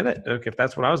 I get it. Look, if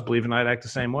that's what I was believing, I'd act the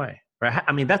same way." Right?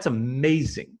 I mean, that's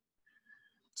amazing.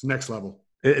 It's next level.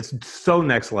 It's so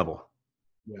next level.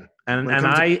 Yeah. And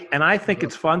I think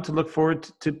it's fun to look forward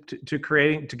to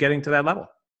getting to that level.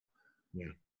 Yeah.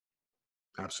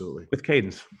 Absolutely. With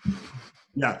cadence.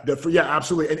 Yeah,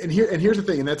 absolutely. And here's the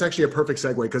thing, and that's actually a perfect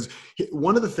segue, because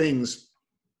one of the things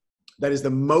that is the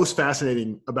most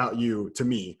fascinating about you to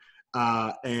me,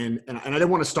 and I didn't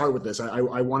want to start with this.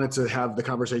 I wanted to have the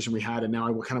conversation we had, and now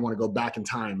I kind of want to go back in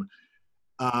time.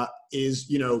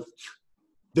 Is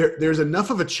there's enough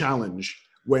of a challenge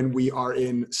when we are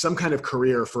in some kind of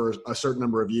career for a certain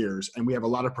number of years, and we have a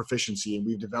lot of proficiency, and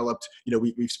we've developed,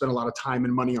 we've spent a lot of time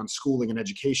and money on schooling and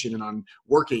education and on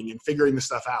working and figuring this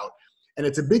stuff out. And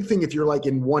it's a big thing if you're like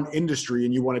in one industry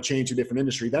and you want to change to a different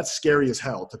industry. That's scary as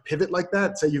hell to pivot like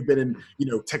that. Say you've been in,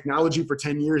 technology for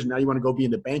 10 years and now you want to go be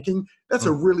into banking. That's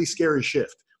a really scary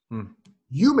shift.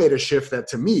 You made a shift that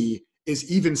to me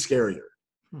is even scarier,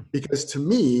 because to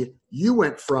me, you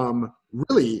went from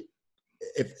really,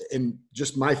 in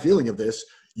just my feeling of this,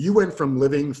 you went from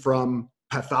living from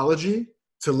pathology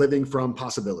to living from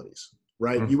possibilities.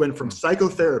 Right? You went from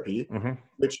psychotherapy,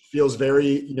 which feels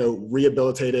very,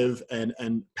 rehabilitative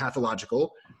and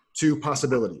pathological, to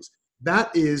possibilities.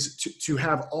 that is to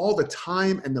have all the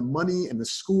time and the money and the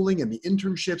schooling and the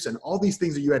internships and all these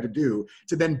things that you had to do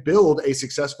to then build a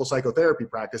successful psychotherapy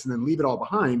practice and then leave it all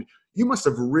behind. You must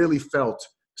have really felt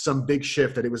some big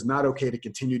shift that it was not okay to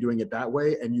continue doing it that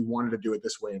way and you wanted to do it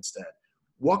this way instead.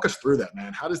 Walk us through that,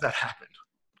 man. How does that happen?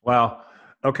 Well,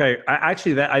 okay. I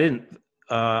didn't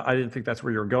think that's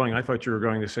where you were going. I thought you were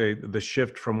going to say the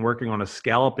shift from working on a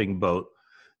scalloping boat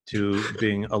to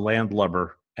being a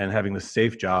landlubber and having the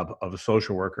safe job of a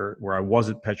social worker, where I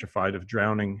wasn't petrified of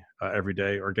drowning every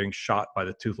day or getting shot by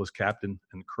the toothless captain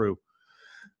and crew.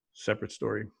 Separate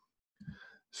story.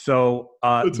 So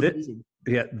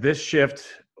this shift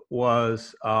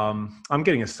was, I'm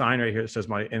getting a sign right here that says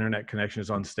my internet connection is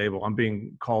unstable. I'm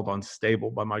being called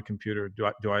unstable by my computer.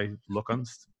 Do I look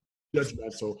unstable? Yes,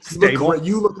 so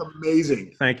you look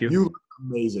amazing. Thank you. You look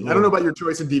amazing. I don't know about your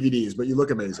choice in DVDs, but you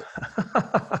look amazing.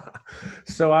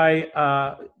 So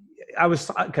I was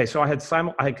okay. So I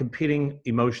had competing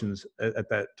emotions at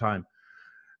that time,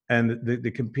 and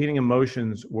the competing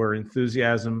emotions were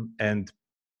enthusiasm and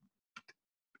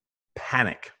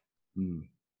panic.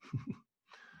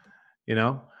 You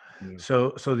know,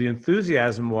 so the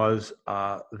enthusiasm was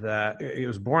that it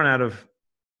was born out of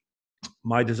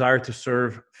my desire to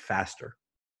serve faster.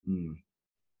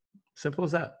 Simple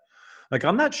as that. Like,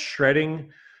 I'm not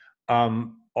shredding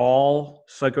all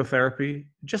psychotherapy,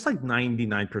 just like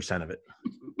 99% of it.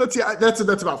 That's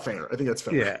about fair. I think that's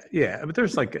fair. Yeah. But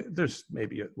there's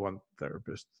maybe one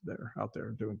therapist out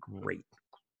there doing great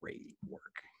work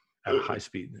at a high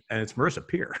speed, and it's Marissa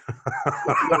Peer.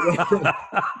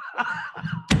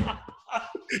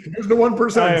 There's the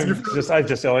 1%. I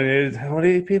just alienated how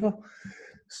many people?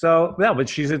 So, yeah, but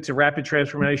she's into rapid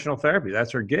transformational therapy.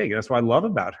 That's her gig. That's what I love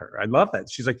about her. I love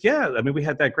that. She's like, yeah, I mean, we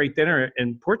had that great dinner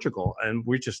in Portugal, and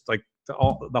we just like the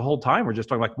whole time we're just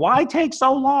talking like, why take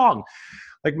so long?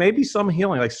 Like, maybe some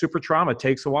healing, like super trauma,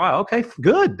 takes a while. Okay,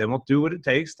 good. Then we'll do what it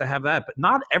takes to have that, but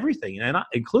not everything, and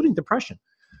including depression.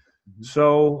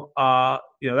 So,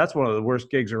 that's one of the worst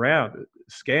gigs around.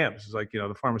 Scams. It's like,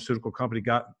 the pharmaceutical company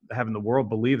having the world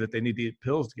believe that they need to eat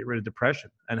pills to get rid of depression,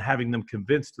 and having them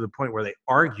convinced to the point where they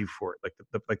argue for it. Like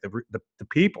the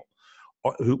people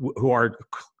who are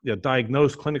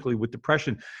diagnosed clinically with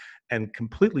depression and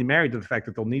completely married to the fact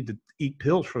that they'll need to eat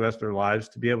pills for the rest of their lives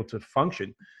to be able to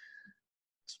function.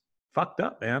 It's fucked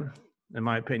up, man, in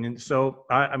my opinion. So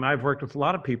I've worked with a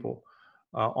lot of people.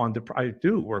 I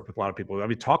do work with a lot of people. I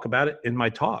mean, talk about it in my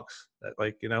talks. That,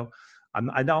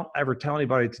 I don't ever tell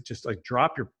anybody to just like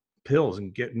drop your pills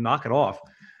and knock it off.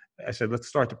 I said, let's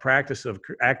start the practice of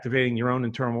activating your own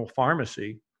internal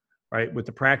pharmacy, right, with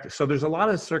the practice. So there's a lot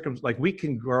of like we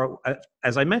can grow.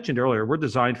 As I mentioned earlier, we're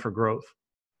designed for growth.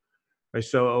 Right?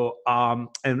 So, and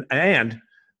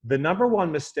the number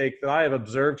one mistake that I have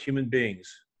observed human beings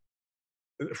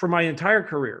for my entire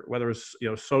career, whether it's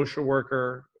social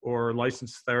worker or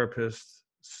licensed therapist,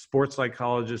 sports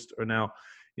psychologist, or now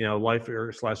life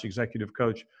 / executive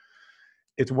coach,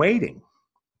 it's waiting,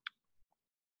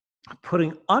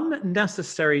 putting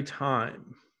unnecessary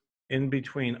time in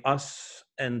between us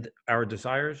and our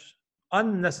desires,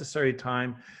 unnecessary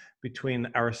time between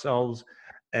ourselves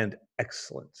and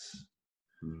excellence.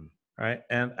 Right.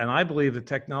 And I believe the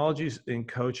technologies in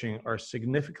coaching are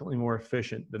significantly more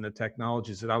efficient than the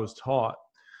technologies that I was taught,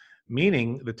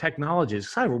 meaning the technologies,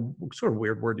 sort of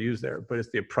weird word to use there, but it's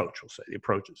the approach, we'll say, the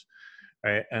approaches.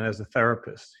 Right. And as a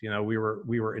therapist, we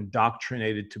were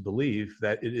indoctrinated to believe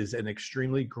that it is an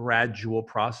extremely gradual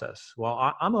process.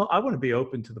 Well, I want to be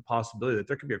open to the possibility that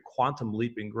there could be a quantum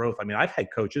leap in growth. I mean, I've had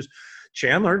coaches,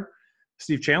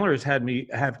 Steve Chandler has had me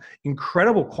have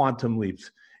incredible quantum leaps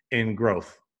in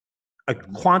growth.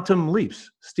 Quantum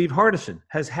leaps. Steve Hardison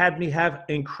has had me have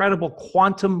incredible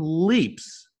quantum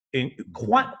leaps in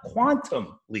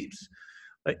quantum leaps.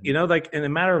 Like in a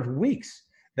matter of weeks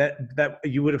that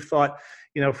you would have thought,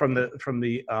 from the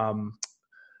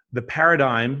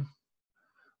paradigms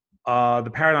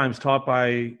taught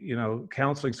by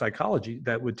counseling psychology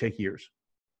that would take years.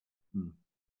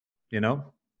 Yeah.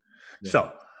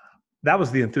 So that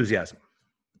was the enthusiasm.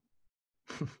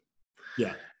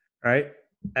 Yeah. Right.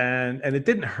 And it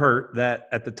didn't hurt that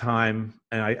at the time,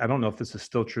 and I don't know if this is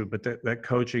still true, but that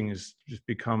coaching has just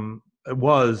it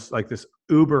was like this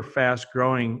uber fast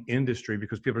growing industry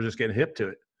because people are just getting hip to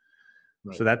it.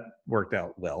 Right. So that worked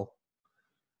out well.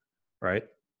 Right.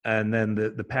 And then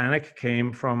the panic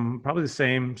came from probably the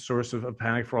same source of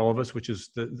panic for all of us, which is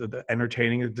the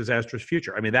entertaining a disastrous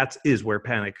future. I mean, that is where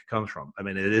panic comes from. I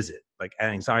mean, it is it. Like,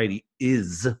 anxiety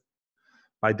is,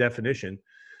 by definition,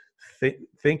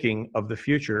 thinking of the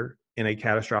future in a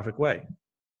catastrophic way.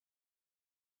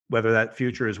 whether that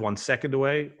future is 1 second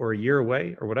away or a year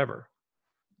away or whatever.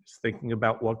 It's thinking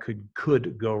about what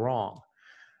could go wrong.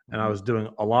 And I was doing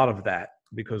a lot of that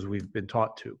because we've been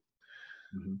taught to.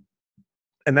 Mm-hmm.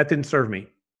 And that didn't serve me.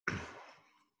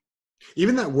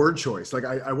 Even that word choice, like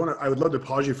I would love to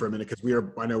pause you for a minute because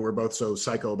I know we're both so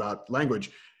psycho about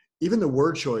language. Even the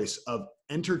word choice of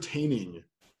entertaining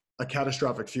a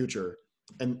catastrophic future,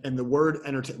 and the word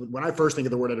when I first think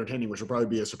of the word entertaining, which will probably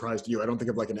be a surprise to you, I don't think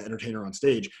of like an entertainer on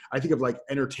stage. I think of like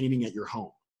entertaining at your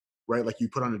home, right? Like you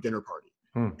put on a dinner party.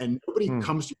 And nobody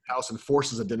comes to your house and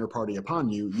forces a dinner party upon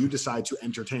you. You decide to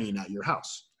entertain at your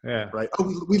house. Yeah. Right.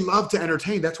 Oh, we love to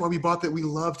entertain. That's why we bought that. We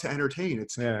love to entertain.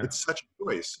 It's such a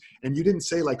choice. And you didn't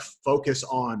say like focus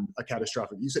on a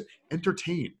catastrophic. You said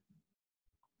entertain.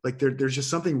 Like there's just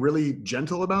something really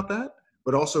gentle about that,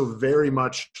 but also very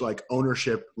much like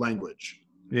ownership language.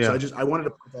 Yeah. So I wanted to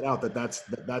point that out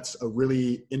that's a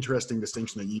really interesting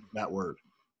distinction that you use that word.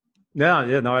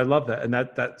 Yeah, no, I love that. And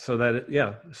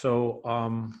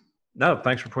no,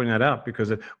 thanks for pointing that out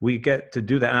because we get to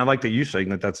do that. And I like that you saying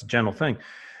that that's a gentle thing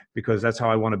because that's how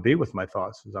I want to be with my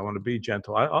thoughts is I want to be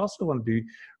gentle. I also want to be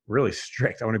really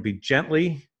strict. I want to be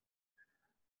gently.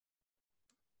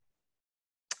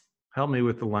 Help me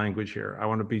with the language here. I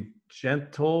want to be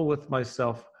gentle with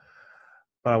myself,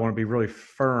 but I want to be really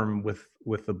firm with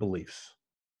the beliefs.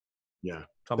 Yeah.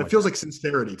 That feels like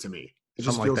sincerity to me. It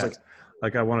just feels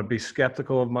like I want to be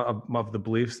skeptical of the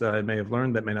beliefs that I may have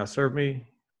learned that may not serve me.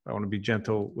 I want to be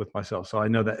gentle with myself. So I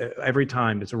know that every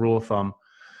time it's a rule of thumb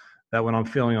that when I'm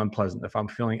feeling unpleasant, if I'm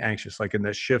feeling anxious, like in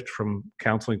that shift from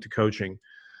counseling to coaching,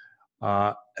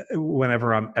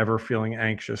 whenever I'm ever feeling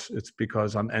anxious, it's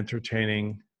because I'm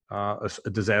entertaining a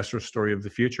disastrous story of the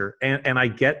future. And I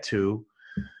get to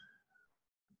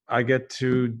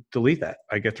delete that.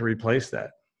 I get to replace that.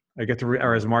 I get to,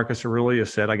 or as Marcus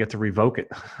Aurelius said, I get to revoke it.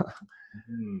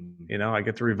 You know, I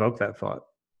get to revoke that thought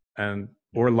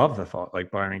or love the thought, like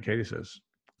Byron Katie says,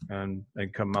 and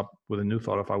come up with a new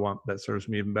thought if I want that serves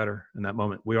me even better in that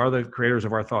moment. We are the creators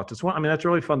of our thoughts. That's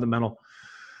really fundamental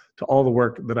to all the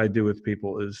work that I do with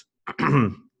people is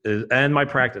and my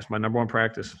practice, my number one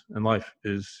practice in life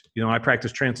is, I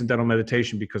practice transcendental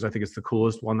meditation because I think it's the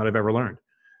coolest one that I've ever learned.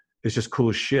 It's just cool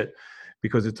as shit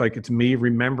because it's me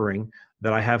remembering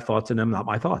that I have thoughts in them, not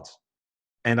my thoughts.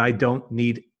 And I don't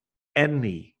need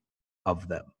any of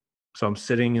them. So I'm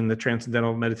sitting in the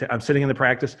transcendental meditation. I'm sitting in the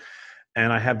practice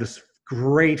and I have this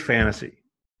great fantasy,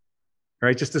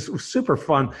 right? Just this super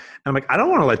fun. And I'm like, I don't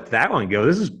want to let that one go.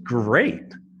 This is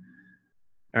great.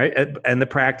 All right. And the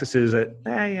practice is that,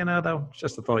 though, it's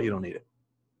just a thought. You don't need it.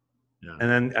 Yeah.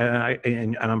 And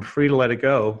then I'm free to let it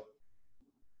go.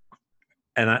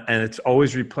 And it's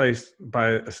always replaced by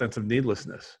a sense of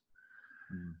needlessness.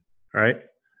 Right.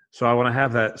 So I want to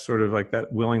have that sort of like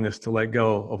that willingness to let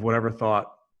go of whatever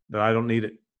thought that I don't need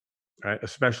it, right?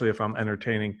 Especially if I'm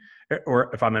entertaining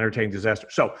or if I'm entertaining disaster.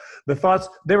 So the thoughts,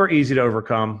 they were easy to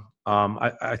overcome.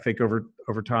 I think over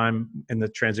time in the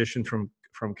transition from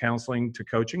counseling to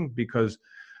coaching because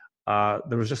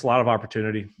there was just a lot of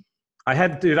opportunity. I've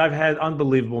had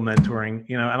unbelievable mentoring,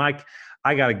 and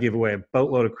I got to give away a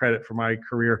boatload of credit for my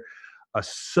career.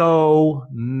 So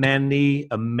many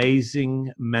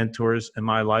amazing mentors in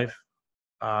my life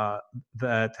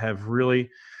that have really,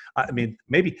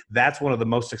 maybe that's one of the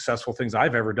most successful things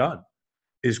I've ever done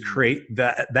is create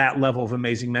that level of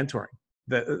amazing mentoring,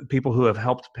 the people who have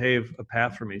helped pave a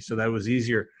path for me. So that it was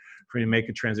easier for me to make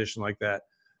a transition like that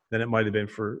than it might have been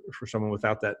for someone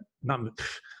without that. Not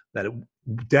that it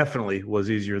definitely was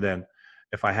easier than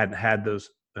if I hadn't had those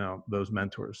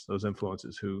mentors, those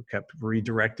influences who kept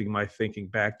redirecting my thinking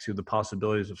back to the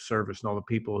possibilities of service and all the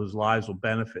people whose lives will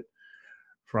benefit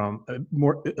from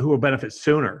who will benefit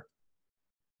sooner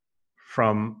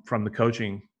from the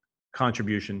coaching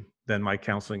contribution than my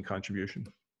counseling contribution.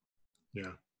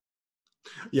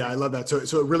 Yeah, I love that.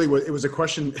 So it really was. It was a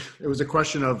question. It was a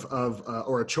question of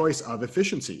or a choice of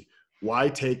efficiency. Why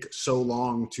take so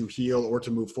long to heal or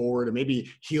to move forward? And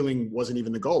maybe healing wasn't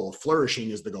even the goal. Flourishing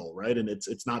is the goal, right? And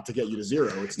it's not to get you to zero.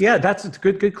 That's a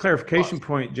good clarification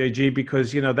point, JG,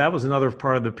 because that was another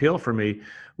part of the appeal for me,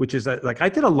 which is that like I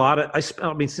did a lot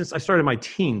of since I started my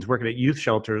teens working at youth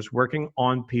shelters, working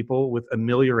on people with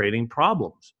ameliorating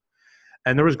problems,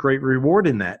 and there was great reward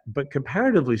in that. But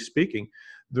comparatively speaking,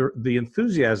 the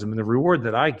enthusiasm and the reward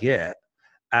that I get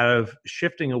out of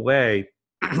shifting away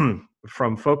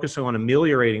from focusing on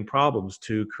ameliorating problems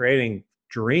to creating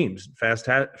dreams,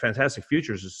 fantastic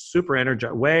futures is super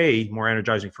way more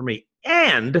energizing for me.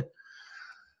 And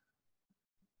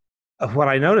what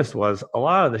I noticed was a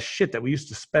lot of the shit that we used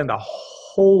to spend a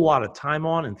whole lot of time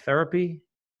on in therapy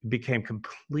became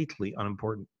completely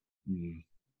unimportant. Mm.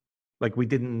 Like we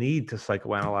didn't need to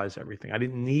psychoanalyze everything. I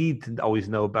didn't need to always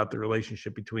know about the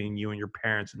relationship between you and your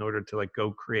parents in order to like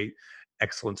go create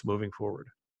excellence moving forward.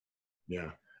 Yeah.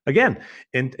 Again,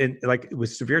 and like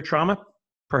with severe trauma,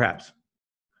 perhaps.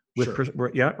 With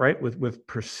Sure. yeah, right. With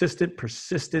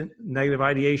persistent negative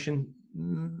ideation,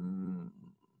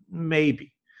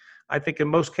 maybe. I think in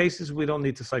most cases we don't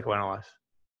need to psychoanalyze.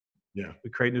 Yeah.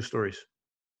 We create new stories.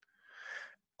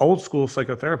 Old school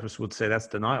psychotherapists would say that's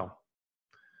denial.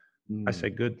 I say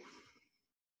good.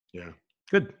 Yeah.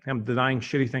 Good. I'm denying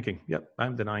shitty thinking. Yep,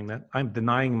 I'm denying that. I'm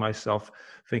denying myself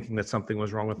thinking that something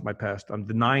was wrong with my past. I'm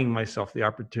denying myself the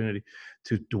opportunity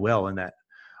to dwell in that.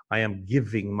 I am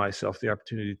giving myself the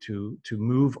opportunity to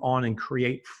move on and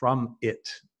create from it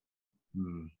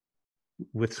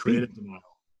with speed. Creative denial.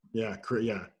 Yeah.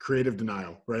 Creative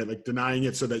denial, right? Like denying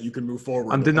it so that you can move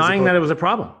forward. I'm denying that it was a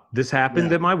problem. This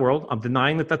happened in my world. I'm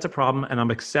denying that that's a problem, and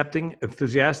I'm accepting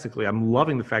enthusiastically. I'm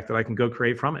loving the fact that I can go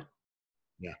create from it.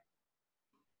 Yeah.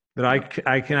 That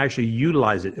I can actually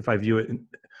utilize it if I view it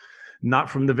not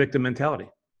from the victim mentality.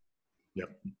 Yep.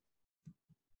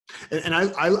 And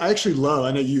I actually love,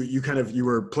 I know you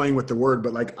were playing with the word,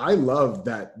 but like, I love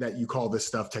that you call this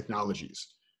stuff technologies,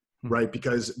 right?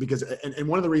 Because and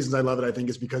one of the reasons I love it, I think,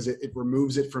 is because it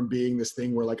removes it from being this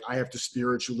thing where like I have to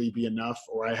spiritually be enough,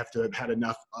 or I have to have had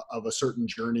enough of a certain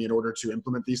journey in order to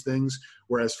implement these things.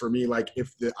 Whereas for me, like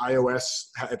if the iOS,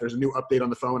 if there's a new update on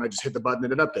the phone, I just hit the button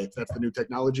and it updates. That's the new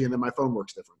technology. And then my phone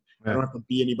works different. I don't have to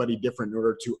be anybody different in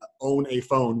order to own a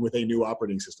phone with a new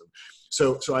operating system.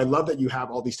 So I love that you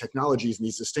have all these technologies and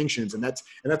these distinctions, and that's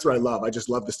what I love. I just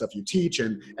love the stuff you teach,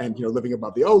 and living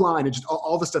above the O line, and just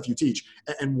all the stuff you teach.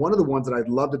 And one of the ones that I'd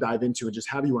love to dive into and just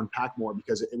have you unpack more,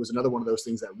 because it was another one of those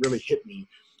things that really hit me,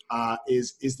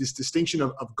 is this distinction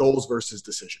of goals versus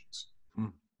decisions.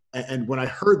 And when I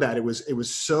heard that, it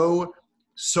was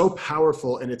so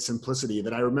powerful in its simplicity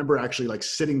that I remember actually like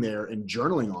sitting there and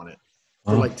journaling on it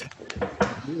for like 10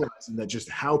 minutes, realizing that just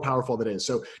how powerful that is.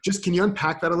 So just, can you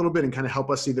unpack that a little bit and kind of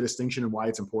help us see the distinction and why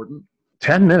it's important?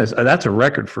 10 minutes. That's a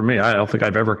record for me. I don't think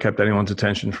I've ever kept anyone's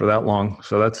attention for that long.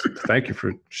 So thank you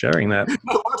for sharing that.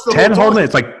 10 whole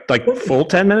minutes, like full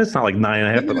 10 minutes, not like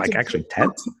 9.5, but like actually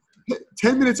 10.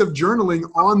 10 minutes of journaling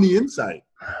on the insight,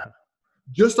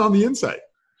 just on the insight.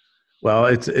 Well,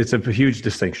 it's a huge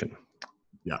distinction.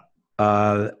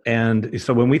 Yeah. And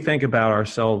so when we think about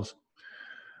ourselves,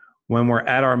 when we're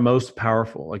at our most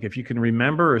powerful, like if you can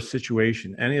remember a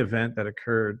situation, any event that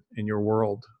occurred in your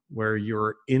world where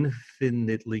you're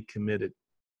infinitely committed,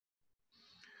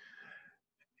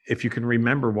 if you can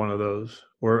remember one of those,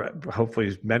 or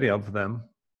hopefully many of them,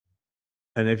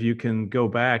 and if you can go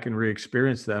back and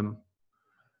re-experience them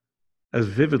as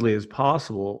vividly as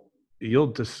possible, you'll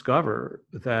discover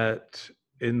that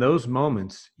in those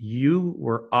moments, you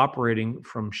were operating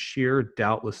from sheer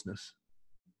doubtlessness.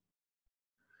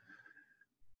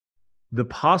 The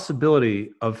possibility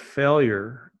of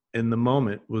failure in the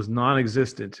moment was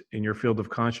non-existent in your field of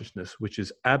consciousness, which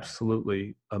is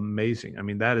absolutely amazing. I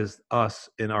mean, that is us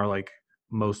in our like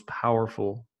most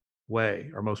powerful way,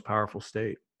 our most powerful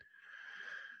state,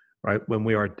 right? When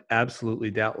we are absolutely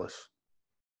doubtless.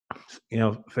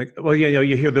 You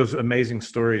hear those amazing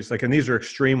stories, like, and these are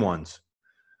extreme ones,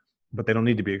 but they don't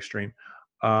need to be extreme.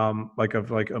 Like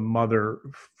a mother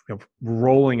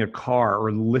rolling a car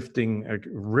or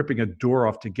ripping a door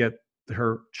off to get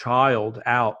her child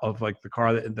out of like the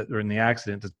car that are in the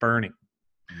accident that's burning,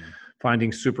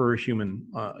 finding superhuman,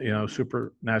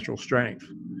 supernatural strength,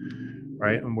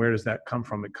 right? And where does that come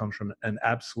from? It comes from an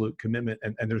absolute commitment,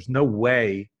 and there's no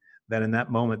way that in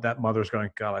that moment that mother's going,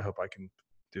 God, I hope I can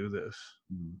do this.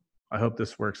 I hope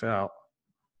this works out.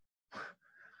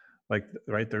 Like,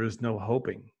 right, there is no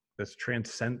hoping. That's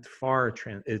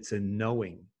it's a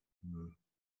knowing.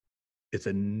 It's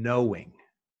a knowing,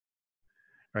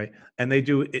 right? And they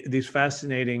do these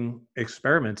fascinating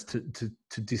experiments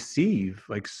to deceive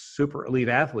like super elite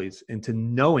athletes into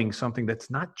knowing something that's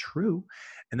not true,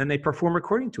 and then they perform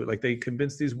according to it. Like they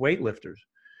convince these weightlifters,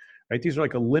 right? These are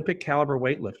like Olympic caliber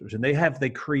weightlifters, and they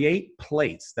create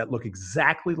plates that look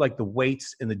exactly like the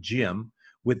weights in the gym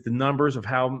with the numbers of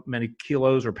how many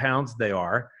kilos or pounds they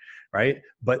are, right?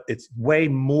 But it's way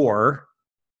more,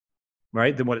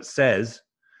 right, than what it says.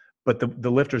 But the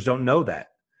lifters don't know that.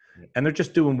 And they're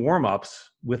just doing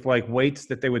warm-ups with like weights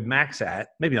that they would max at,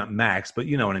 maybe not max, but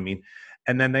you know what I mean.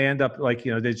 And then they end up like,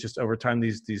 they just over time,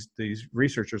 these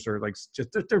researchers are like,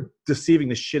 they're deceiving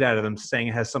the shit out of them, saying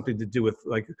it has something to do with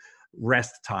like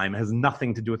rest time. It has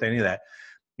nothing to do with any of that,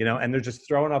 and they're just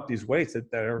throwing up these weights and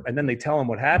then they tell them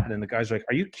what happened. And the guy's like,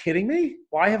 are you kidding me?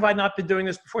 Why have I not been doing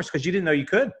this before? It's because you didn't know you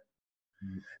could.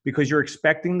 because you're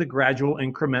expecting the gradual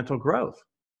incremental growth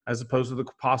as opposed to the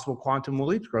possible quantum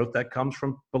leap growth that comes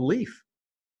from belief.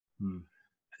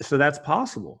 So that's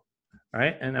possible,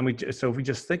 right? And then so if we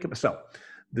just think about,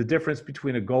 the difference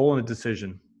between a goal and a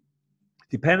decision,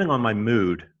 depending on my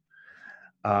mood,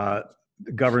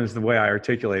 governs the way I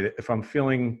articulate it. If I'm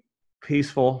feeling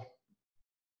peaceful,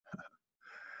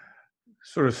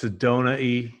 sort of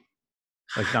Sedona-y,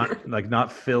 like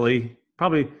not Philly,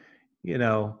 probably,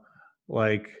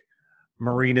 like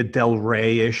Marina Del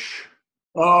Rey-ish.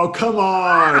 Oh, come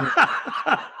on.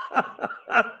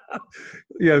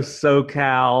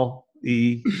 SoCal-y,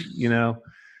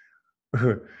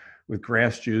 with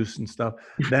grass juice and stuff.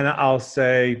 Then I'll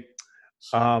say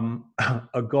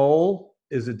a goal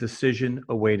is a decision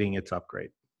awaiting its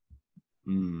upgrade.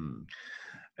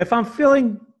 If I'm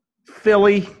feeling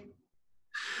Philly,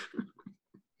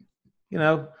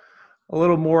 a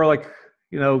little more like,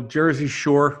 Jersey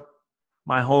Shore,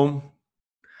 my home.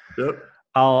 Yep.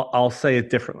 I'll say it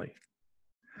differently.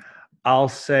 I'll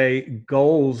say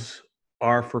goals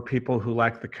are for people who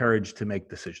lack the courage to make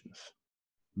decisions.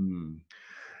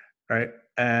 Right.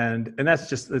 And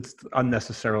it's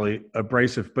unnecessarily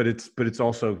abrasive, but it's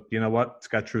also, it's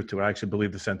got truth to it. I actually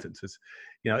believe the sentence.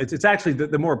 It's actually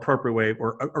the more appropriate way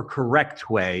or correct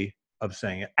way of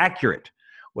saying it, accurate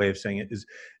way of saying it is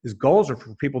goals are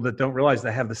for people that don't realize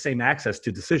they have the same access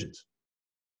to decisions.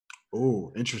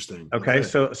 Oh, interesting. Okay.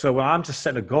 So when I'm just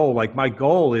setting a goal, like my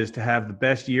goal is to have the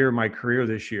best year of my career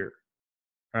this year,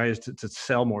 right? Is to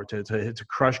sell more, to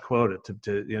crush quota, to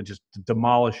just to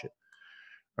demolish it.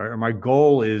 Or my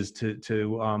goal is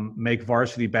to make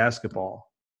varsity basketball.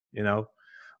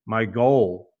 My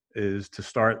goal is to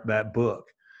start that book.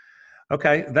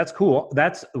 Okay, that's cool.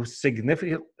 That's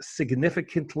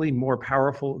significantly more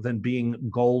powerful than being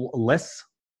goalless.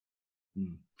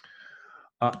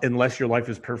 Unless your life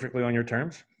is perfectly on your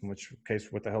terms, in which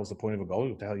case, what the hell is the point of a goal?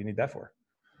 What the hell you need that for?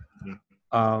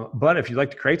 But if you'd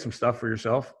like to create some stuff for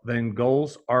yourself, then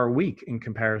goals are weak in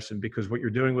comparison, because what you're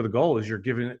doing with a goal is you're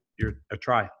giving it a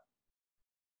try.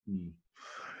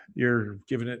 You're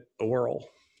giving it a whirl.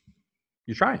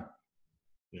 You're trying,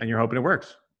 and you're hoping it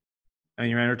works. And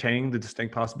you're entertaining the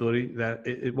distinct possibility that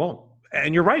it won't.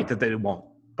 And you're right that it won't,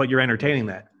 but you're entertaining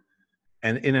that.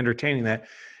 And in entertaining that,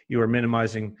 you are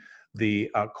minimizing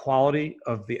the quality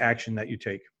of the action that you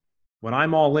take. When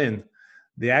I'm all in,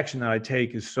 the action that I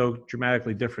take is so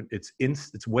dramatically different.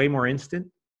 It's way more instant.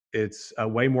 It's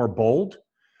way more bold,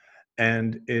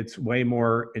 and it's way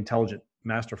more intelligent,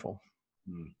 masterful.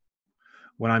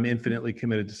 When I'm infinitely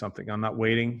committed to something, I'm not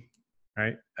waiting,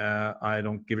 right? I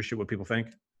don't give a shit what people think,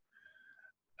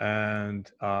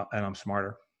 and I'm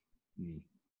smarter.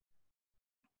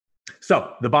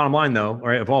 So the bottom line, though,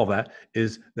 right, of all of that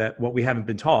is that what we haven't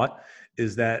been taught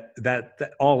is that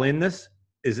all in this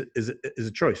is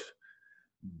a choice,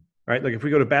 right? Like if we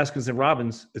go to Baskins and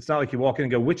Robbins, it's not like you walk in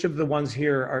and go, which of the ones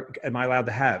here am I allowed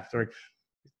to have?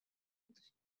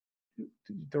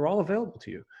 They're all available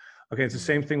to you. Okay, it's the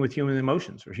same thing with human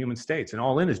emotions or human states, and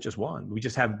all in is just one. We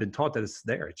just haven't been taught that it's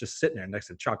there. It's just sitting there next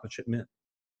to chocolate chip mint,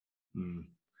 and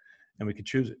we can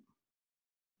choose it.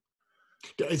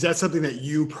 Is that something that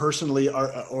you personally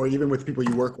are, or even with people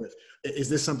you work with, is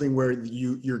this something where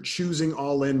you're choosing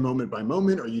all in moment by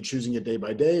moment? Are you choosing it day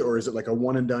by day? Or is it like a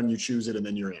one and done, you choose it and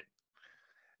then you're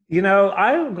in?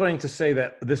 I'm going to say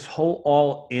that this whole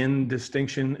all in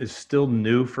distinction is still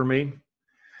new for me.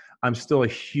 I'm still a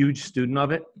huge student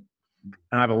of it,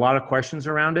 and I have a lot of questions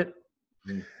around it.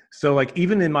 So like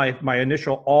even in my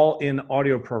initial all in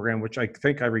audio program, which I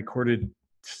think I recorded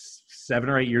 7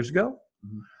 or 8 years ago,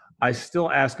 I still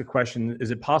ask a question: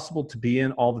 is it possible to be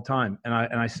in all the time? And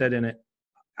I said in it,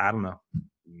 I don't know.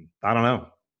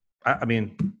 I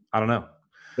mean, I don't know.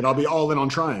 But I'll be all in on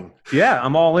trying. Yeah,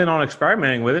 I'm all in on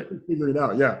experimenting with it. Figure it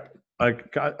out, yeah.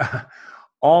 Like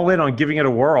all in on giving it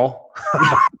a whirl.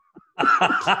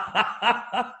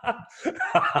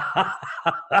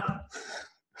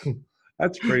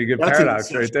 That's a pretty good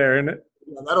paradox right there, isn't it?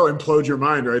 Yeah, that'll implode your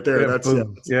mind right there. Yeah, that's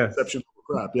exceptional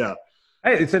crap. Yeah.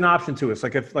 Hey, it's an option to us.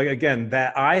 Like again,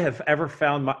 that I have ever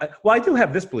found I do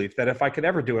have this belief that if I could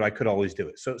ever do it, I could always do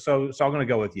it. So I'm going to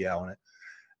go with on it.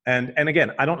 And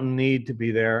again, I don't need to be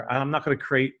there. I'm not going to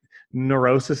create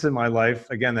neurosis in my life.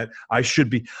 Again, that I should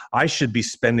be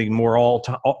spending more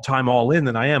time all in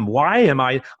than I am. Why am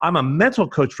I'm a mental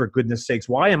coach, for goodness sakes.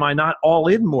 Why am I not all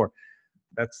in more?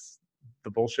 That's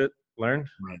the bullshit learned.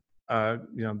 Right.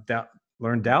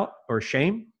 Learn doubt or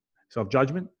shame,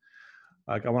 self-judgment.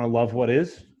 Like I want to love what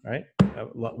is, right?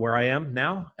 Where I am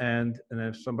now. And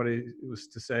if somebody was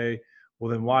to say,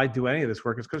 well, then why do any of this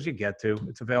work? It's because you get to.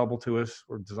 It's available to us.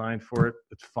 We're designed for it.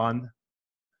 It's fun.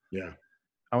 Yeah.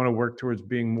 I want to work towards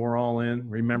being more all in,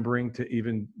 remembering to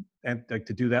even and like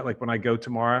to do that. Like when I go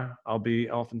tomorrow, I'll be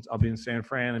in San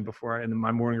Fran, and in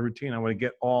my morning routine, I want to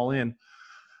get all in.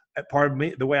 Part of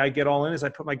me, the way I get all in is I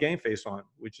put my game face on,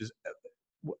 which is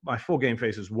my full game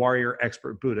face is warrior,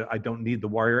 expert, Buddha. I don't need the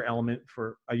warrior element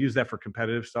I use that for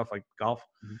competitive stuff like golf,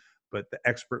 but the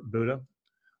expert Buddha,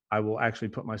 I will actually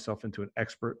put myself into an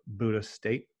expert Buddha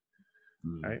state.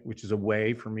 Right, which is a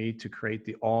way for me to create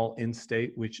the all-in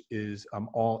state, which is I'm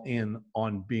all in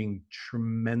on being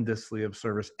tremendously of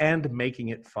service and making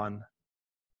it fun.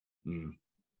 And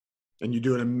you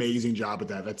do an amazing job at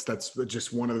that. That's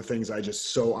just one of the things I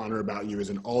just so honor about you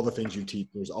is in all the things you teach,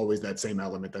 there's always that same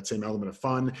element of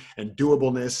fun and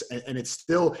doableness. And it's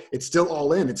still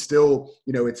all in. It's still,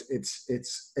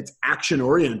 it's action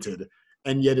oriented.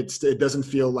 And yet it doesn't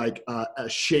feel like a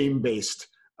shame-based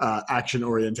action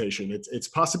orientation. It's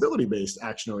possibility-based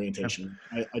action orientation.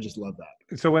 I just love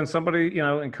that. So when somebody,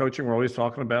 in coaching, we're always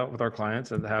talking about with our clients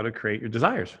and how to create your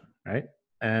desires, right?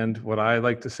 And what I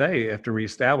like to say after we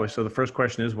establish, so the first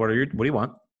question is, what do you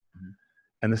want?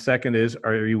 And the second is,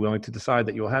 are you willing to decide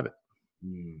that you will have it?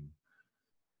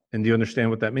 And do you understand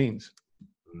what that means?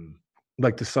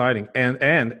 Like deciding,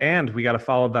 and we got to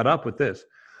follow that up with this.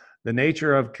 The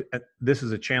nature of this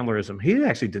is a Chandlerism. He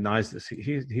actually denies this.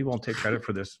 He won't take credit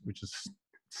for this, which is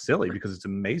silly because it's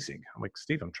amazing. I'm like,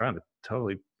 Steve, I'm trying to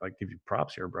totally give you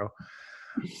props here, bro.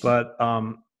 But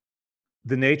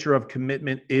the nature of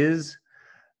commitment is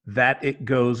that it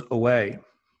goes away.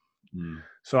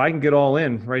 So I can get all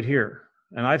in right here.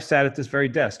 And I've sat at this very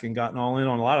desk and gotten all in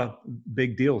on a lot of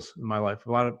big deals in my life.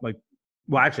 A lot of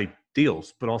actually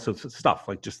deals, but also stuff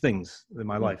like just things in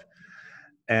my life.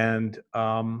 And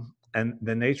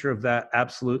the nature of that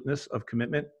absoluteness of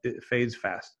commitment, it fades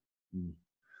fast.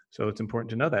 So it's important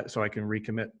to know that so I can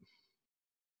recommit.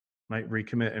 Might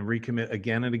recommit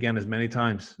again and again as many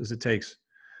times as it takes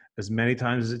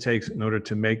in order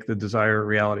to make the desire a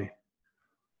reality.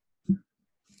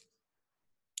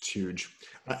 It's huge.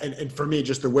 And for me,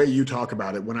 just the way you talk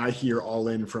about it, when I hear all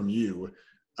in from you,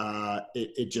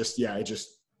 it just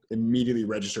immediately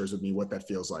registers with me what that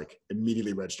feels like.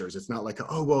 Immediately registers. It's not like,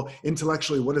 oh, well,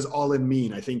 intellectually, what does all in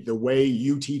mean? I think the way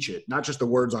you teach it, not just the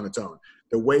words on its own,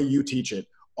 the way you teach it,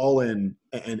 all in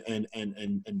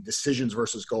and decisions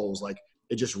versus goals, like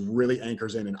it just really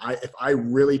anchors in. And if I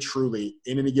really truly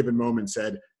in any given moment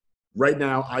said, right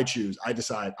now, I choose, I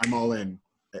decide, I'm all in,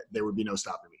 there would be no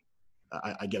stopping me.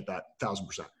 I get that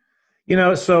 1,000%.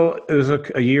 So it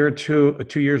was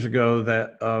two years ago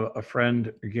that a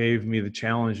friend gave me the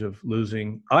challenge of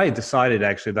losing. I decided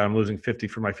actually that I'm losing 50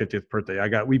 for my 50th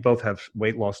birthday. We both have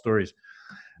weight loss stories.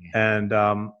 And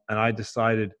I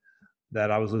decided that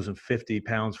I was losing 50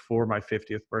 pounds for my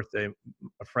 50th birthday.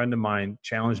 A friend of mine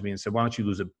challenged me and said, why don't you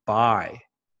lose it by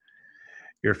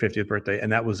your 50th birthday? And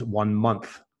that was 1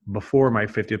 month before my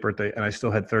 50th birthday. And I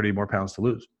still had 30 more pounds to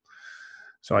lose.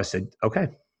 So I said, okay,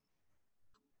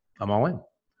 I'm all in.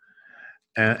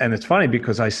 And it's funny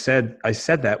because I said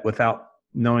that without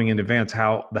knowing in advance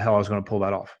how the hell I was going to pull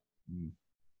that off.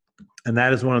 And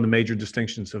that is one of the major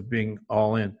distinctions of being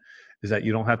all in, is that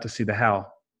you don't have to see the how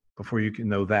before you can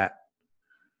know that.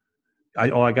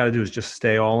 All I got to do is just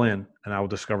stay all in, and I will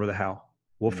discover the how.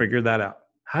 We'll figure that out.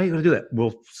 How are you going to do that?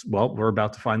 Well, we're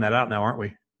about to find that out now, aren't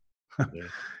we?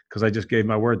 Because I just gave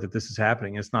my word that this is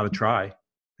happening. It's not a try.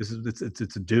 It's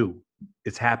a do.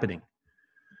 It's happening.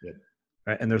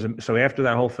 Right? And so after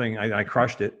that whole thing, I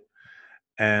crushed it,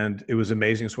 and it was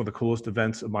amazing. It's one of the coolest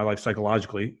events of my life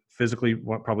psychologically, physically,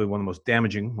 probably one of the most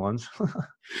damaging ones.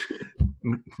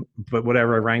 But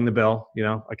whatever, I rang the bell.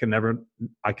 I can never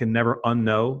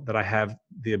unknow that I have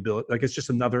the ability. Like it's just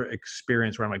another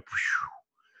experience where I'm like,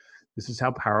 this is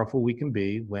how powerful we can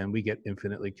be when we get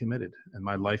infinitely committed. And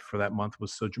my life for that month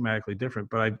was so dramatically different.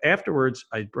 But afterwards,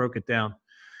 I broke it down.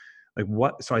 Like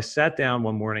what? So I sat down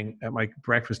one morning at my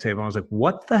breakfast table and I was like,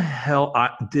 what the hell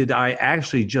did I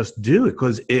actually just do?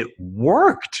 Because it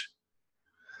worked.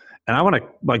 And I want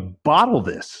to bottle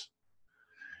this.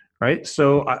 Right.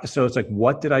 So it's like,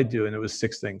 what did I do? And it was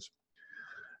 6 things.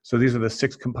 So these are the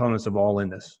 6 components of all in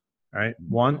this. Right.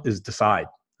 One is decide.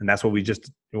 And that's what we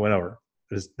just went over.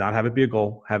 Is not have it be a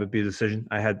goal, have it be a decision.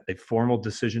 I had a formal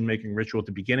decision-making ritual at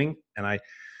the beginning, and I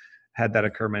had that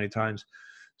occur many times.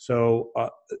 So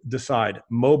decide,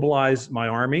 mobilize my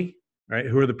army, right?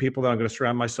 Who are the people that I'm going to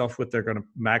surround myself with? They're going to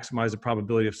maximize the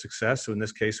probability of success. So in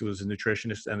this case, it was a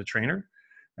nutritionist and a trainer,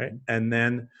 right? And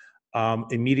then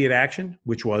immediate action,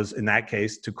 which was in that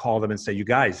case to call them and say, you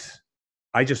guys,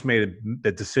 I just made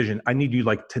the decision. I need you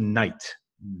like tonight,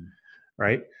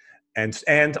 right?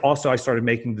 And also I started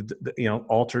making the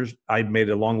alters. I made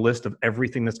a long list of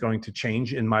everything that's going to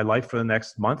change in my life for the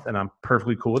next month, and I'm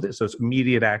perfectly cool with it. So it's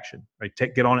immediate action, right?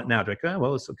 Get on it now. Like,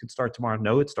 well, it could start tomorrow.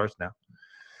 No, it starts now.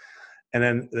 And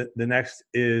then the next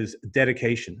is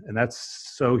dedication. And that's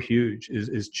so huge,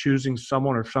 is choosing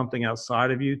someone or something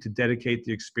outside of you to dedicate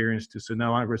the experience to. So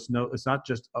no longer, it's not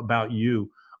just about you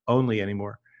only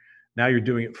anymore. Now you're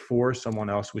doing it for someone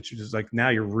else, which is like, now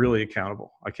you're really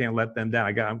accountable. I can't let them down.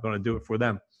 I'm going to do it for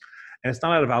them. And it's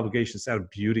not out of obligation. It's out of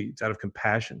beauty. It's out of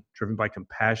compassion, driven by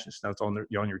compassion. So now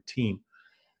you're on your team,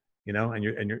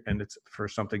 and it's for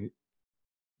something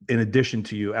in addition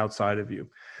to you, outside of you.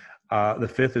 The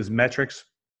fifth is metrics,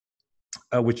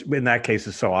 which in that case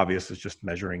is so obvious. It's just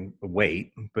measuring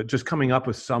weight, but just coming up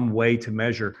with some way to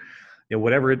measure,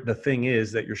 whatever the thing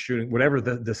is that you're shooting, whatever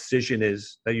the decision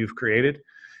is that you've created.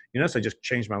 So I just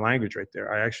changed my language right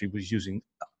there. I actually was using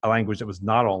a language that was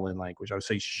not all in language. I would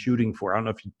say shooting for. I don't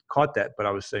know if you caught that, but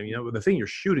I was saying, the thing you're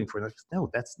shooting for. No,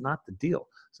 that's not the deal.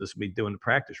 So this will be doing the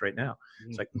practice right now.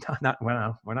 It's like,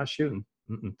 we're not shooting.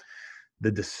 The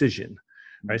decision,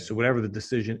 right? So whatever the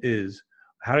decision is,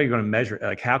 how are you going to measure it?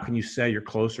 Like, how can you say you're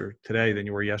closer today than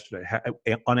you were yesterday,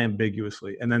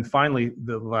 unambiguously? And then finally,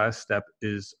 the last step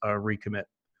is recommit,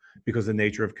 because the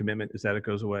nature of commitment is that it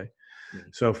goes away.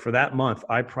 So for that month,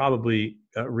 I probably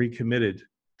recommitted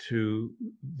to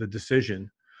the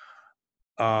decision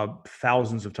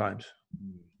thousands of times.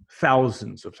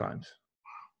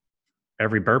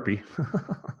 Every burpee.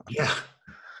 Yeah.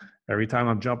 Every time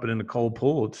I'm jumping in the cold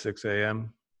pool at 6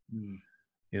 a.m.,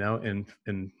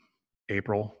 in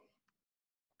April.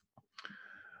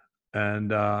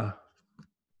 And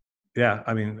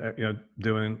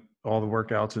doing all the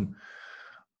workouts and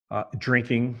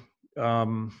drinking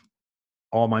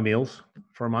all my meals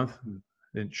for a month.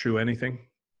 Didn't chew anything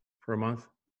for a month,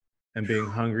 and being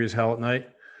hungry as hell at night,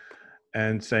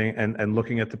 and saying and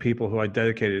looking at the people who I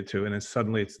dedicated it to, and then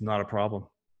suddenly it's not a problem.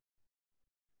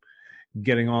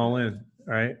 Getting all in,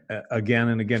 right? Again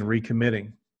and again,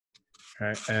 recommitting,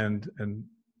 right? And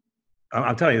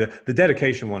I'm telling you, the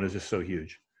dedication one is just so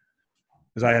huge,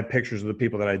 because I had pictures of the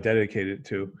people that I dedicated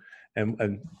to,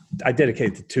 and I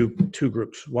dedicated to two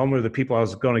groups. One were the people I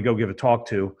was going to go give a talk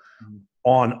to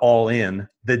on All In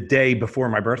the day before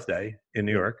my birthday in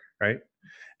New York, right?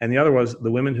 And the other was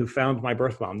the women who found my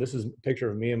birth mom. This is a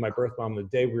picture of me and my birth mom the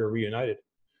day we were reunited.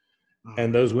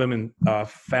 And those women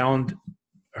found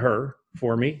her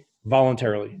for me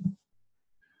voluntarily.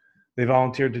 They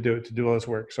volunteered to do all this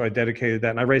work. So I dedicated that,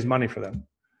 and I raised money for them.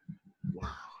 Wow.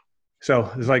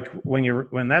 So it's like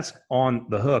when that's on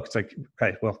the hook, it's like,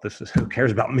 okay, well, who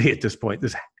cares about me at this point?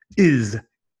 This is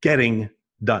getting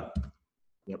done.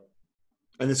 Yep.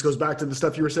 And this goes back to the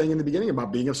stuff you were saying in the beginning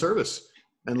about being of service.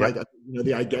 And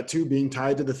the I get to being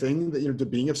tied to the thing that, to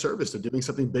being of service, to doing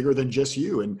something bigger than just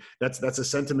you. And that's a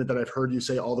sentiment that I've heard you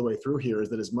say all the way through here, is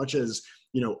that as much as,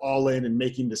 all in and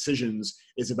making decisions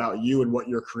is about you and what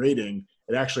you're creating,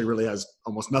 it actually really has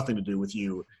almost nothing to do with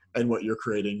you and what you're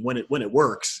creating. When it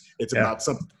works, it's about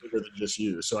something bigger than just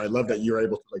you. So I love that you're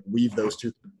able to weave those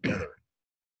two things together.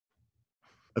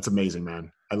 That's amazing,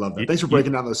 man. I love that. Thanks for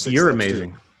breaking down those 6 You're steps,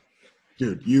 amazing. Too.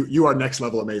 Dude, you are next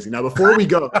level amazing. Now, before we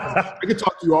go, I could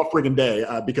talk to you all friggin' day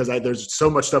because there's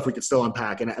so much stuff we could still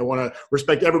unpack, and I want to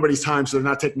respect everybody's time, so they're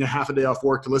not taking a half a day off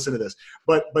work to listen to this.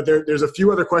 But there's a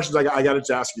few other questions I got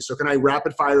to ask you. So can I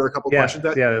rapid fire a couple questions?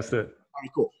 Yeah, that's it. All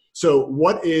right, cool. So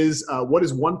what is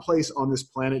one place on this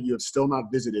planet you have still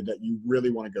not visited that you really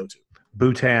want to go to?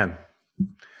 Bhutan.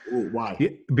 Ooh, why?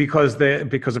 Because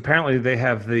apparently they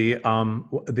have the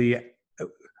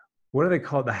what do they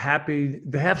call it?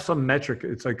 They have some metric.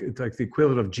 It's like the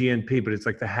equivalent of GNP, but it's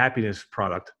like the happiness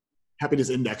product. Happiness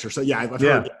index or so. Yeah, I've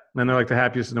heard. And they're like the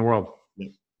happiest in the world. Yeah.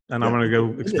 And I'm going to go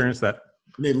experience that.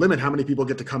 And they limit how many people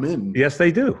get to come in. Yes,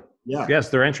 they do. Yeah. Yes,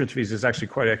 their entrance fees is actually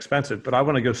quite expensive, but I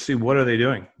want to go see, what are they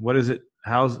doing? What is it?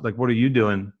 What are you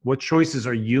doing? What choices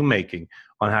are you making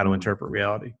on how to interpret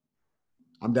reality?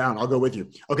 I'm down. I'll go with you.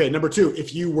 Okay. Number 2,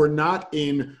 if you were not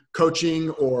in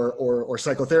coaching or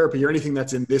psychotherapy or anything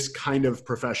that's in this kind of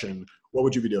profession, what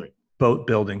would you be doing? Boat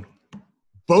building.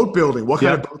 Boat building. What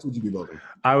kind of boats would you be building?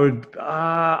 I would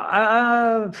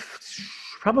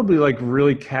probably like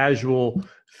really casual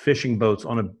fishing boats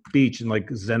on a beach in like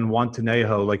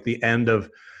Zenwantanejo, like the end of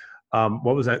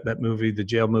what was that movie, the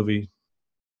jail movie?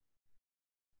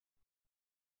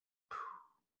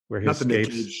 Where he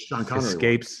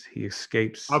escapes.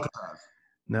 Alcatraz.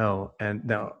 No.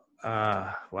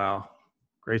 Wow.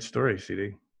 Great story,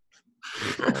 CD.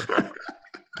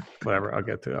 Whatever.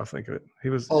 I'll think of it. He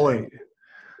was all in.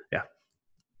 Yeah.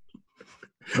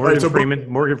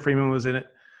 Morgan Freeman was in it.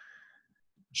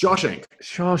 Shawshank.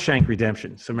 Shawshank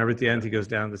Redemption. So remember at the end he goes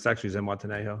down. It's actually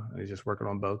Zimbabwe, and he's just working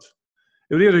on boats.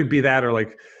 It would either be that or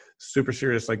like super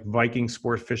serious, like Viking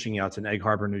sport fishing yachts in Egg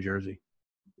Harbor, New Jersey.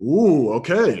 Ooh,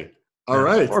 okay. All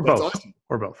right. Or That's both. awesome.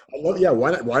 Or both. Yeah,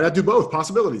 why not do both?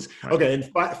 Possibilities. Right. Okay,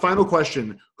 and final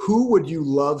question. Who would you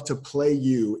love to play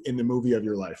you in the movie of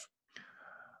your life?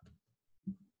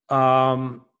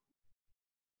 Again,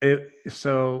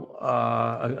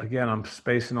 I'm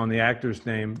spacing on the actor's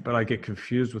name, but I get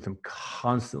confused with him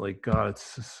constantly. God,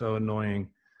 it's just so annoying.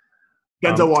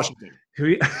 Denzel Washington.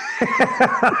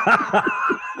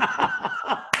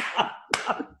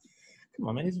 Come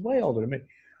on, man. He's way older than me.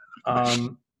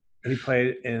 He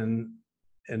played in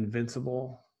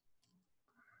Invincible.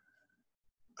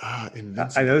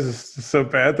 Invincible. I know this is so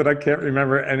bad that I can't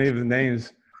remember any of the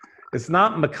names. It's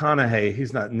not McConaughey.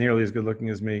 He's not nearly as good looking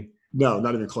as me. No,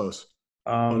 not even close.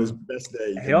 On his best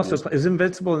day. He also is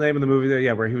Invincible the name of the movie there?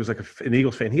 Yeah, where he was like an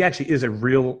Eagles fan. He actually is a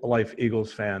real life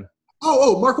Eagles fan.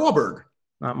 Oh, Mark Wahlberg.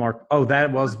 Not Mark. Oh,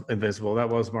 that was Invincible. That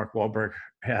was Mark Wahlberg.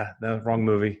 Yeah, that was wrong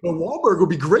movie. Well, Wahlberg would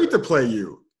be great to play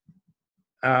you.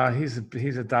 He's a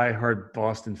diehard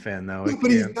Boston fan though.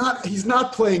 Yeah, but he's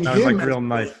not playing him.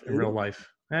 Like in real life.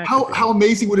 How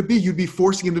amazing would it be? You'd be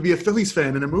forcing him to be a Phillies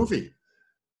fan in a movie.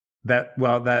 That's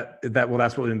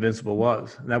what Invincible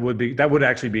was. That would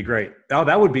actually be great. Oh,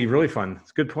 that would be really fun.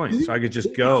 It's a good point. So I could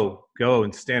just go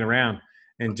and stand around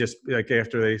and just like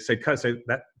after they say cut, say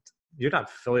that you're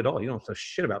not Philly at all. You don't know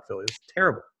shit about Philly. It's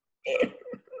terrible.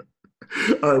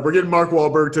 All right, we're getting Mark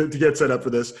Wahlberg to get set up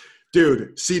for this.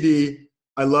 Dude, CD,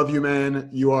 I love you, man.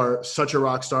 You are such a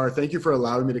rock star. Thank you for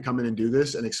allowing me to come in and do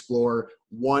this and explore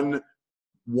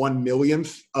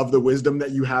 1/1,000,000th of the wisdom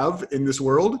that you have in this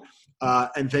world.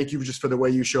 And thank you just for the way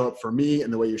you show up for me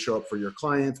and the way you show up for your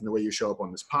clients and the way you show up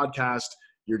on this podcast.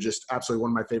 You're just absolutely one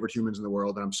of my favorite humans in the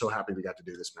world. And I'm so happy we got to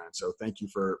do this, man. So thank you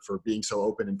for being so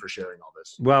open and for sharing all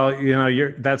this. Well,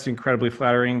 that's incredibly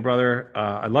flattering, brother.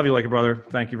 I love you like a brother.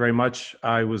 Thank you very much.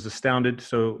 I was astounded.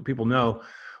 So people know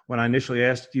when I initially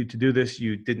asked you to do this,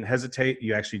 you didn't hesitate.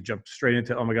 You actually jumped straight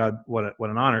into, oh my God, what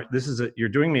an honor. You're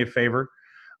doing me a favor.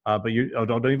 But you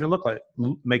don't even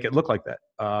make it look like that.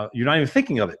 You're not even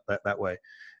thinking of it that way.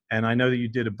 And I know that you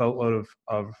did a boatload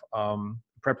of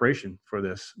preparation for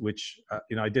this, which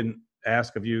I didn't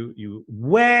ask of you. You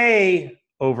way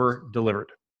over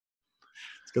delivered.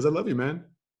 It's because I love you, man.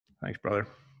 Thanks, brother.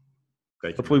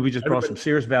 Thank you. Hopefully we just brought some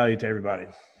serious value to everybody.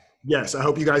 Yes, I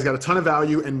hope you guys got a ton of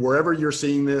value. And wherever you're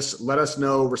seeing this, let us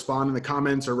know. Respond in the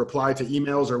comments or reply to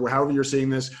emails or however you're seeing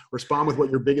this. Respond with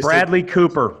what your biggest Bradley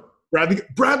Cooper.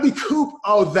 Bradley Cooper.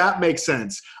 Oh, that makes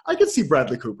sense. I could see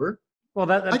Bradley Cooper. Well,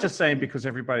 that's just saying because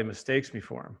everybody mistakes me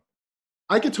for him.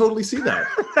 I could totally see that.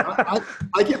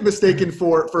 I get mistaken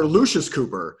for Lucius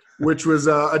Cooper, which was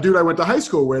a dude I went to high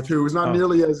school with who was not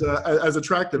nearly as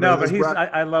attractive. No, but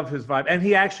I love his vibe. And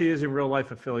he actually is in real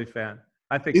life a Philly fan.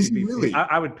 I think is he really?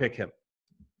 I would pick him.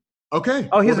 Okay.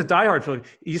 Oh, he's a diehard Philly.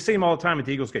 You see him all the time at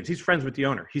the Eagles games. He's friends with the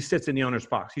owner. He sits in the owner's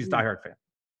box. He's a diehard fan.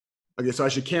 Okay, so I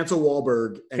should cancel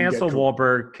Wahlberg. Cancel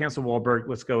Wahlberg.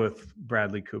 Let's go with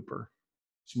Bradley Cooper.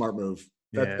 Smart move.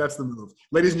 That's the move.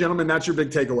 Ladies and gentlemen, that's your big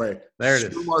takeaway. There it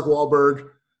is. Mark Wahlberg.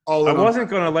 I wasn't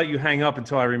going to let you hang up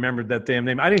until I remembered that damn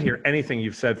name. I didn't hear anything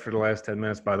you've said for the last 10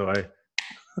 minutes, by the way.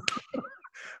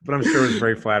 But I'm sure it was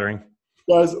very flattering.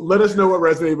 Guys, let us know what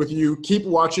resonated with you. Keep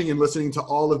watching and listening to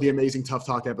all of the amazing Tough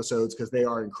Talk episodes because they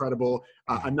are incredible.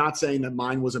 I'm not saying that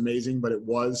mine was amazing, but it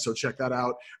was, so check that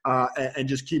out. And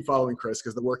just keep following Chris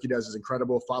because the work he does is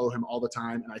incredible. Follow him all the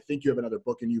time. And I think you have another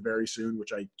book in you very soon,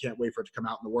 which I can't wait for it to come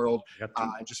out in the world.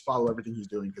 And just follow everything he's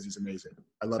doing because he's amazing.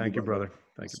 I love you. Thank you, brother.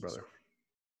 Thank you, brother.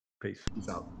 Peace. Peace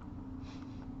out.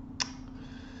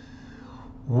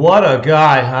 What a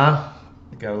guy, huh?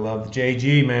 Gotta love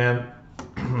JG, man.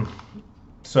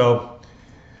 So,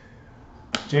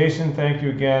 Jason, thank you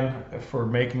again for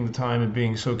making the time and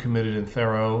being so committed and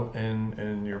thorough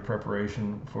in your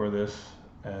preparation for this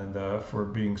and for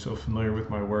being so familiar with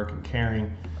my work and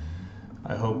caring.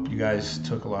 I hope you guys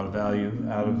took a lot of value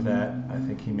out of that. I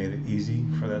think he made it easy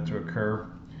for that to occur.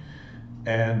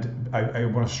 And I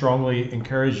want to strongly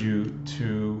encourage you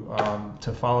to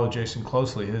follow Jason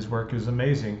closely. His work is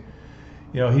amazing.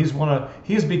 He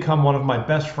has become one of my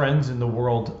best friends in the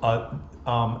world.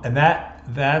 And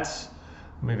that's,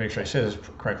 let me make sure I say this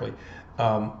correctly.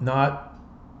 I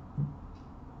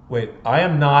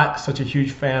am not such a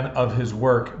huge fan of his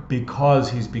work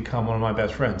because he's become one of my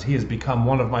best friends. He has become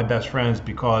one of my best friends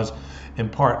because, in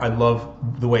part, I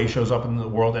love the way he shows up in the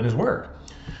world and his work.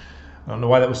 I don't know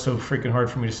why that was so freaking hard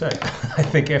for me to say. I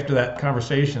think after that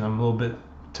conversation, I'm a little bit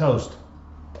toast.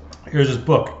 Here's his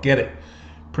book. Get it.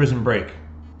 Prison Break.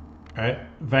 Right?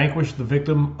 Vanquish the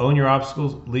victim, own your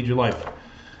obstacles, lead your life.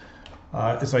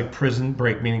 It's like prison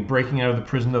break, meaning breaking out of the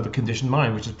prison of the conditioned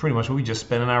mind, which is pretty much what we just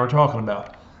spent an hour talking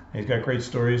about. And he's got great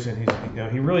stories, and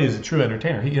he really is a true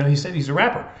entertainer. He said he's a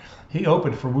rapper. He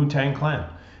opened for Wu-Tang Clan.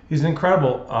 He's an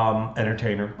incredible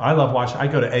entertainer. I love watching. I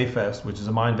go to A-Fest, which is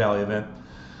a Mind Valley event,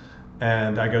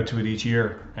 and I go to it each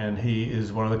year. And he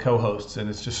is one of the co-hosts, and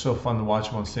it's just so fun to watch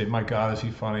him on stage. My God, is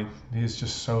he funny? He's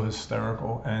just so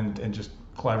hysterical and just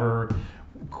clever,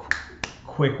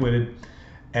 quick-witted,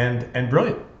 and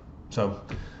brilliant. So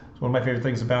it's one of my favorite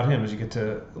things about him is you get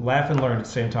to laugh and learn at the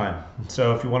same time.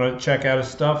 So if you want to check out his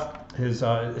stuff, he's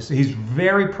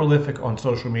very prolific on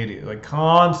social media, like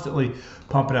constantly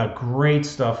pumping out great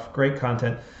stuff, great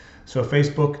content. So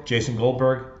Facebook, Jason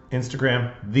Goldberg;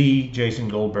 Instagram, the Jason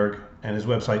Goldberg; and his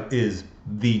website is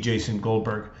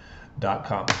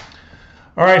thejasongoldberg.com.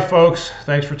 All right, folks,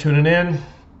 thanks for tuning in.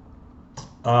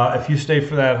 If you stay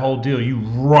for that whole deal, you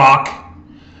rock.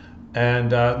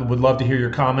 And would love to hear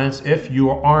your comments. If you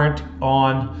aren't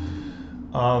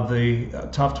on the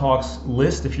Tough Talks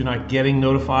list, if you're not getting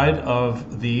notified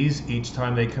of these each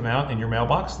time they come out in your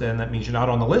mailbox, then that means you're not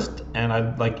on the list, and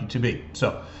I'd like you to be.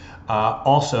 So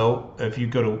also, if you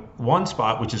go to one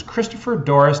spot, which is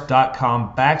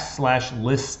ChristopherDoris.com/lists,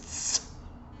 LISTS,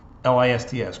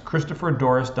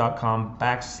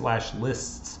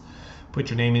 ChristopherDoris.com/lists. Put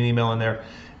your name and email in there,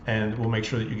 and we'll make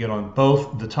sure that you get on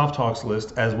both the Tough Talks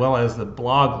list as well as the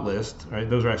blog list. Right?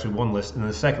 Those are actually one list, and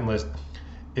the second list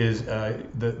is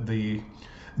the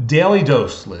Daily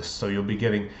Dose list. So you'll be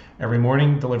getting every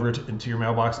morning delivered into your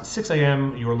mailbox at 6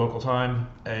 a.m. your local time,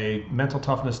 a mental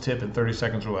toughness tip in 30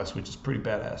 seconds or less, which is pretty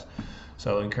badass.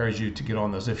 So I encourage you to get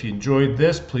on those. If you enjoyed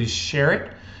this, please share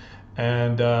it.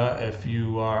 And if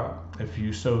you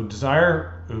so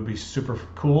desire, it would be super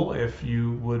cool if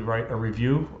you would write a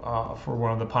review for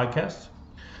one of the podcasts,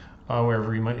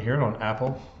 wherever you might hear it, on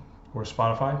Apple or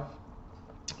Spotify.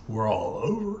 We're all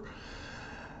over.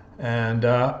 And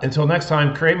until next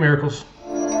time, create miracles.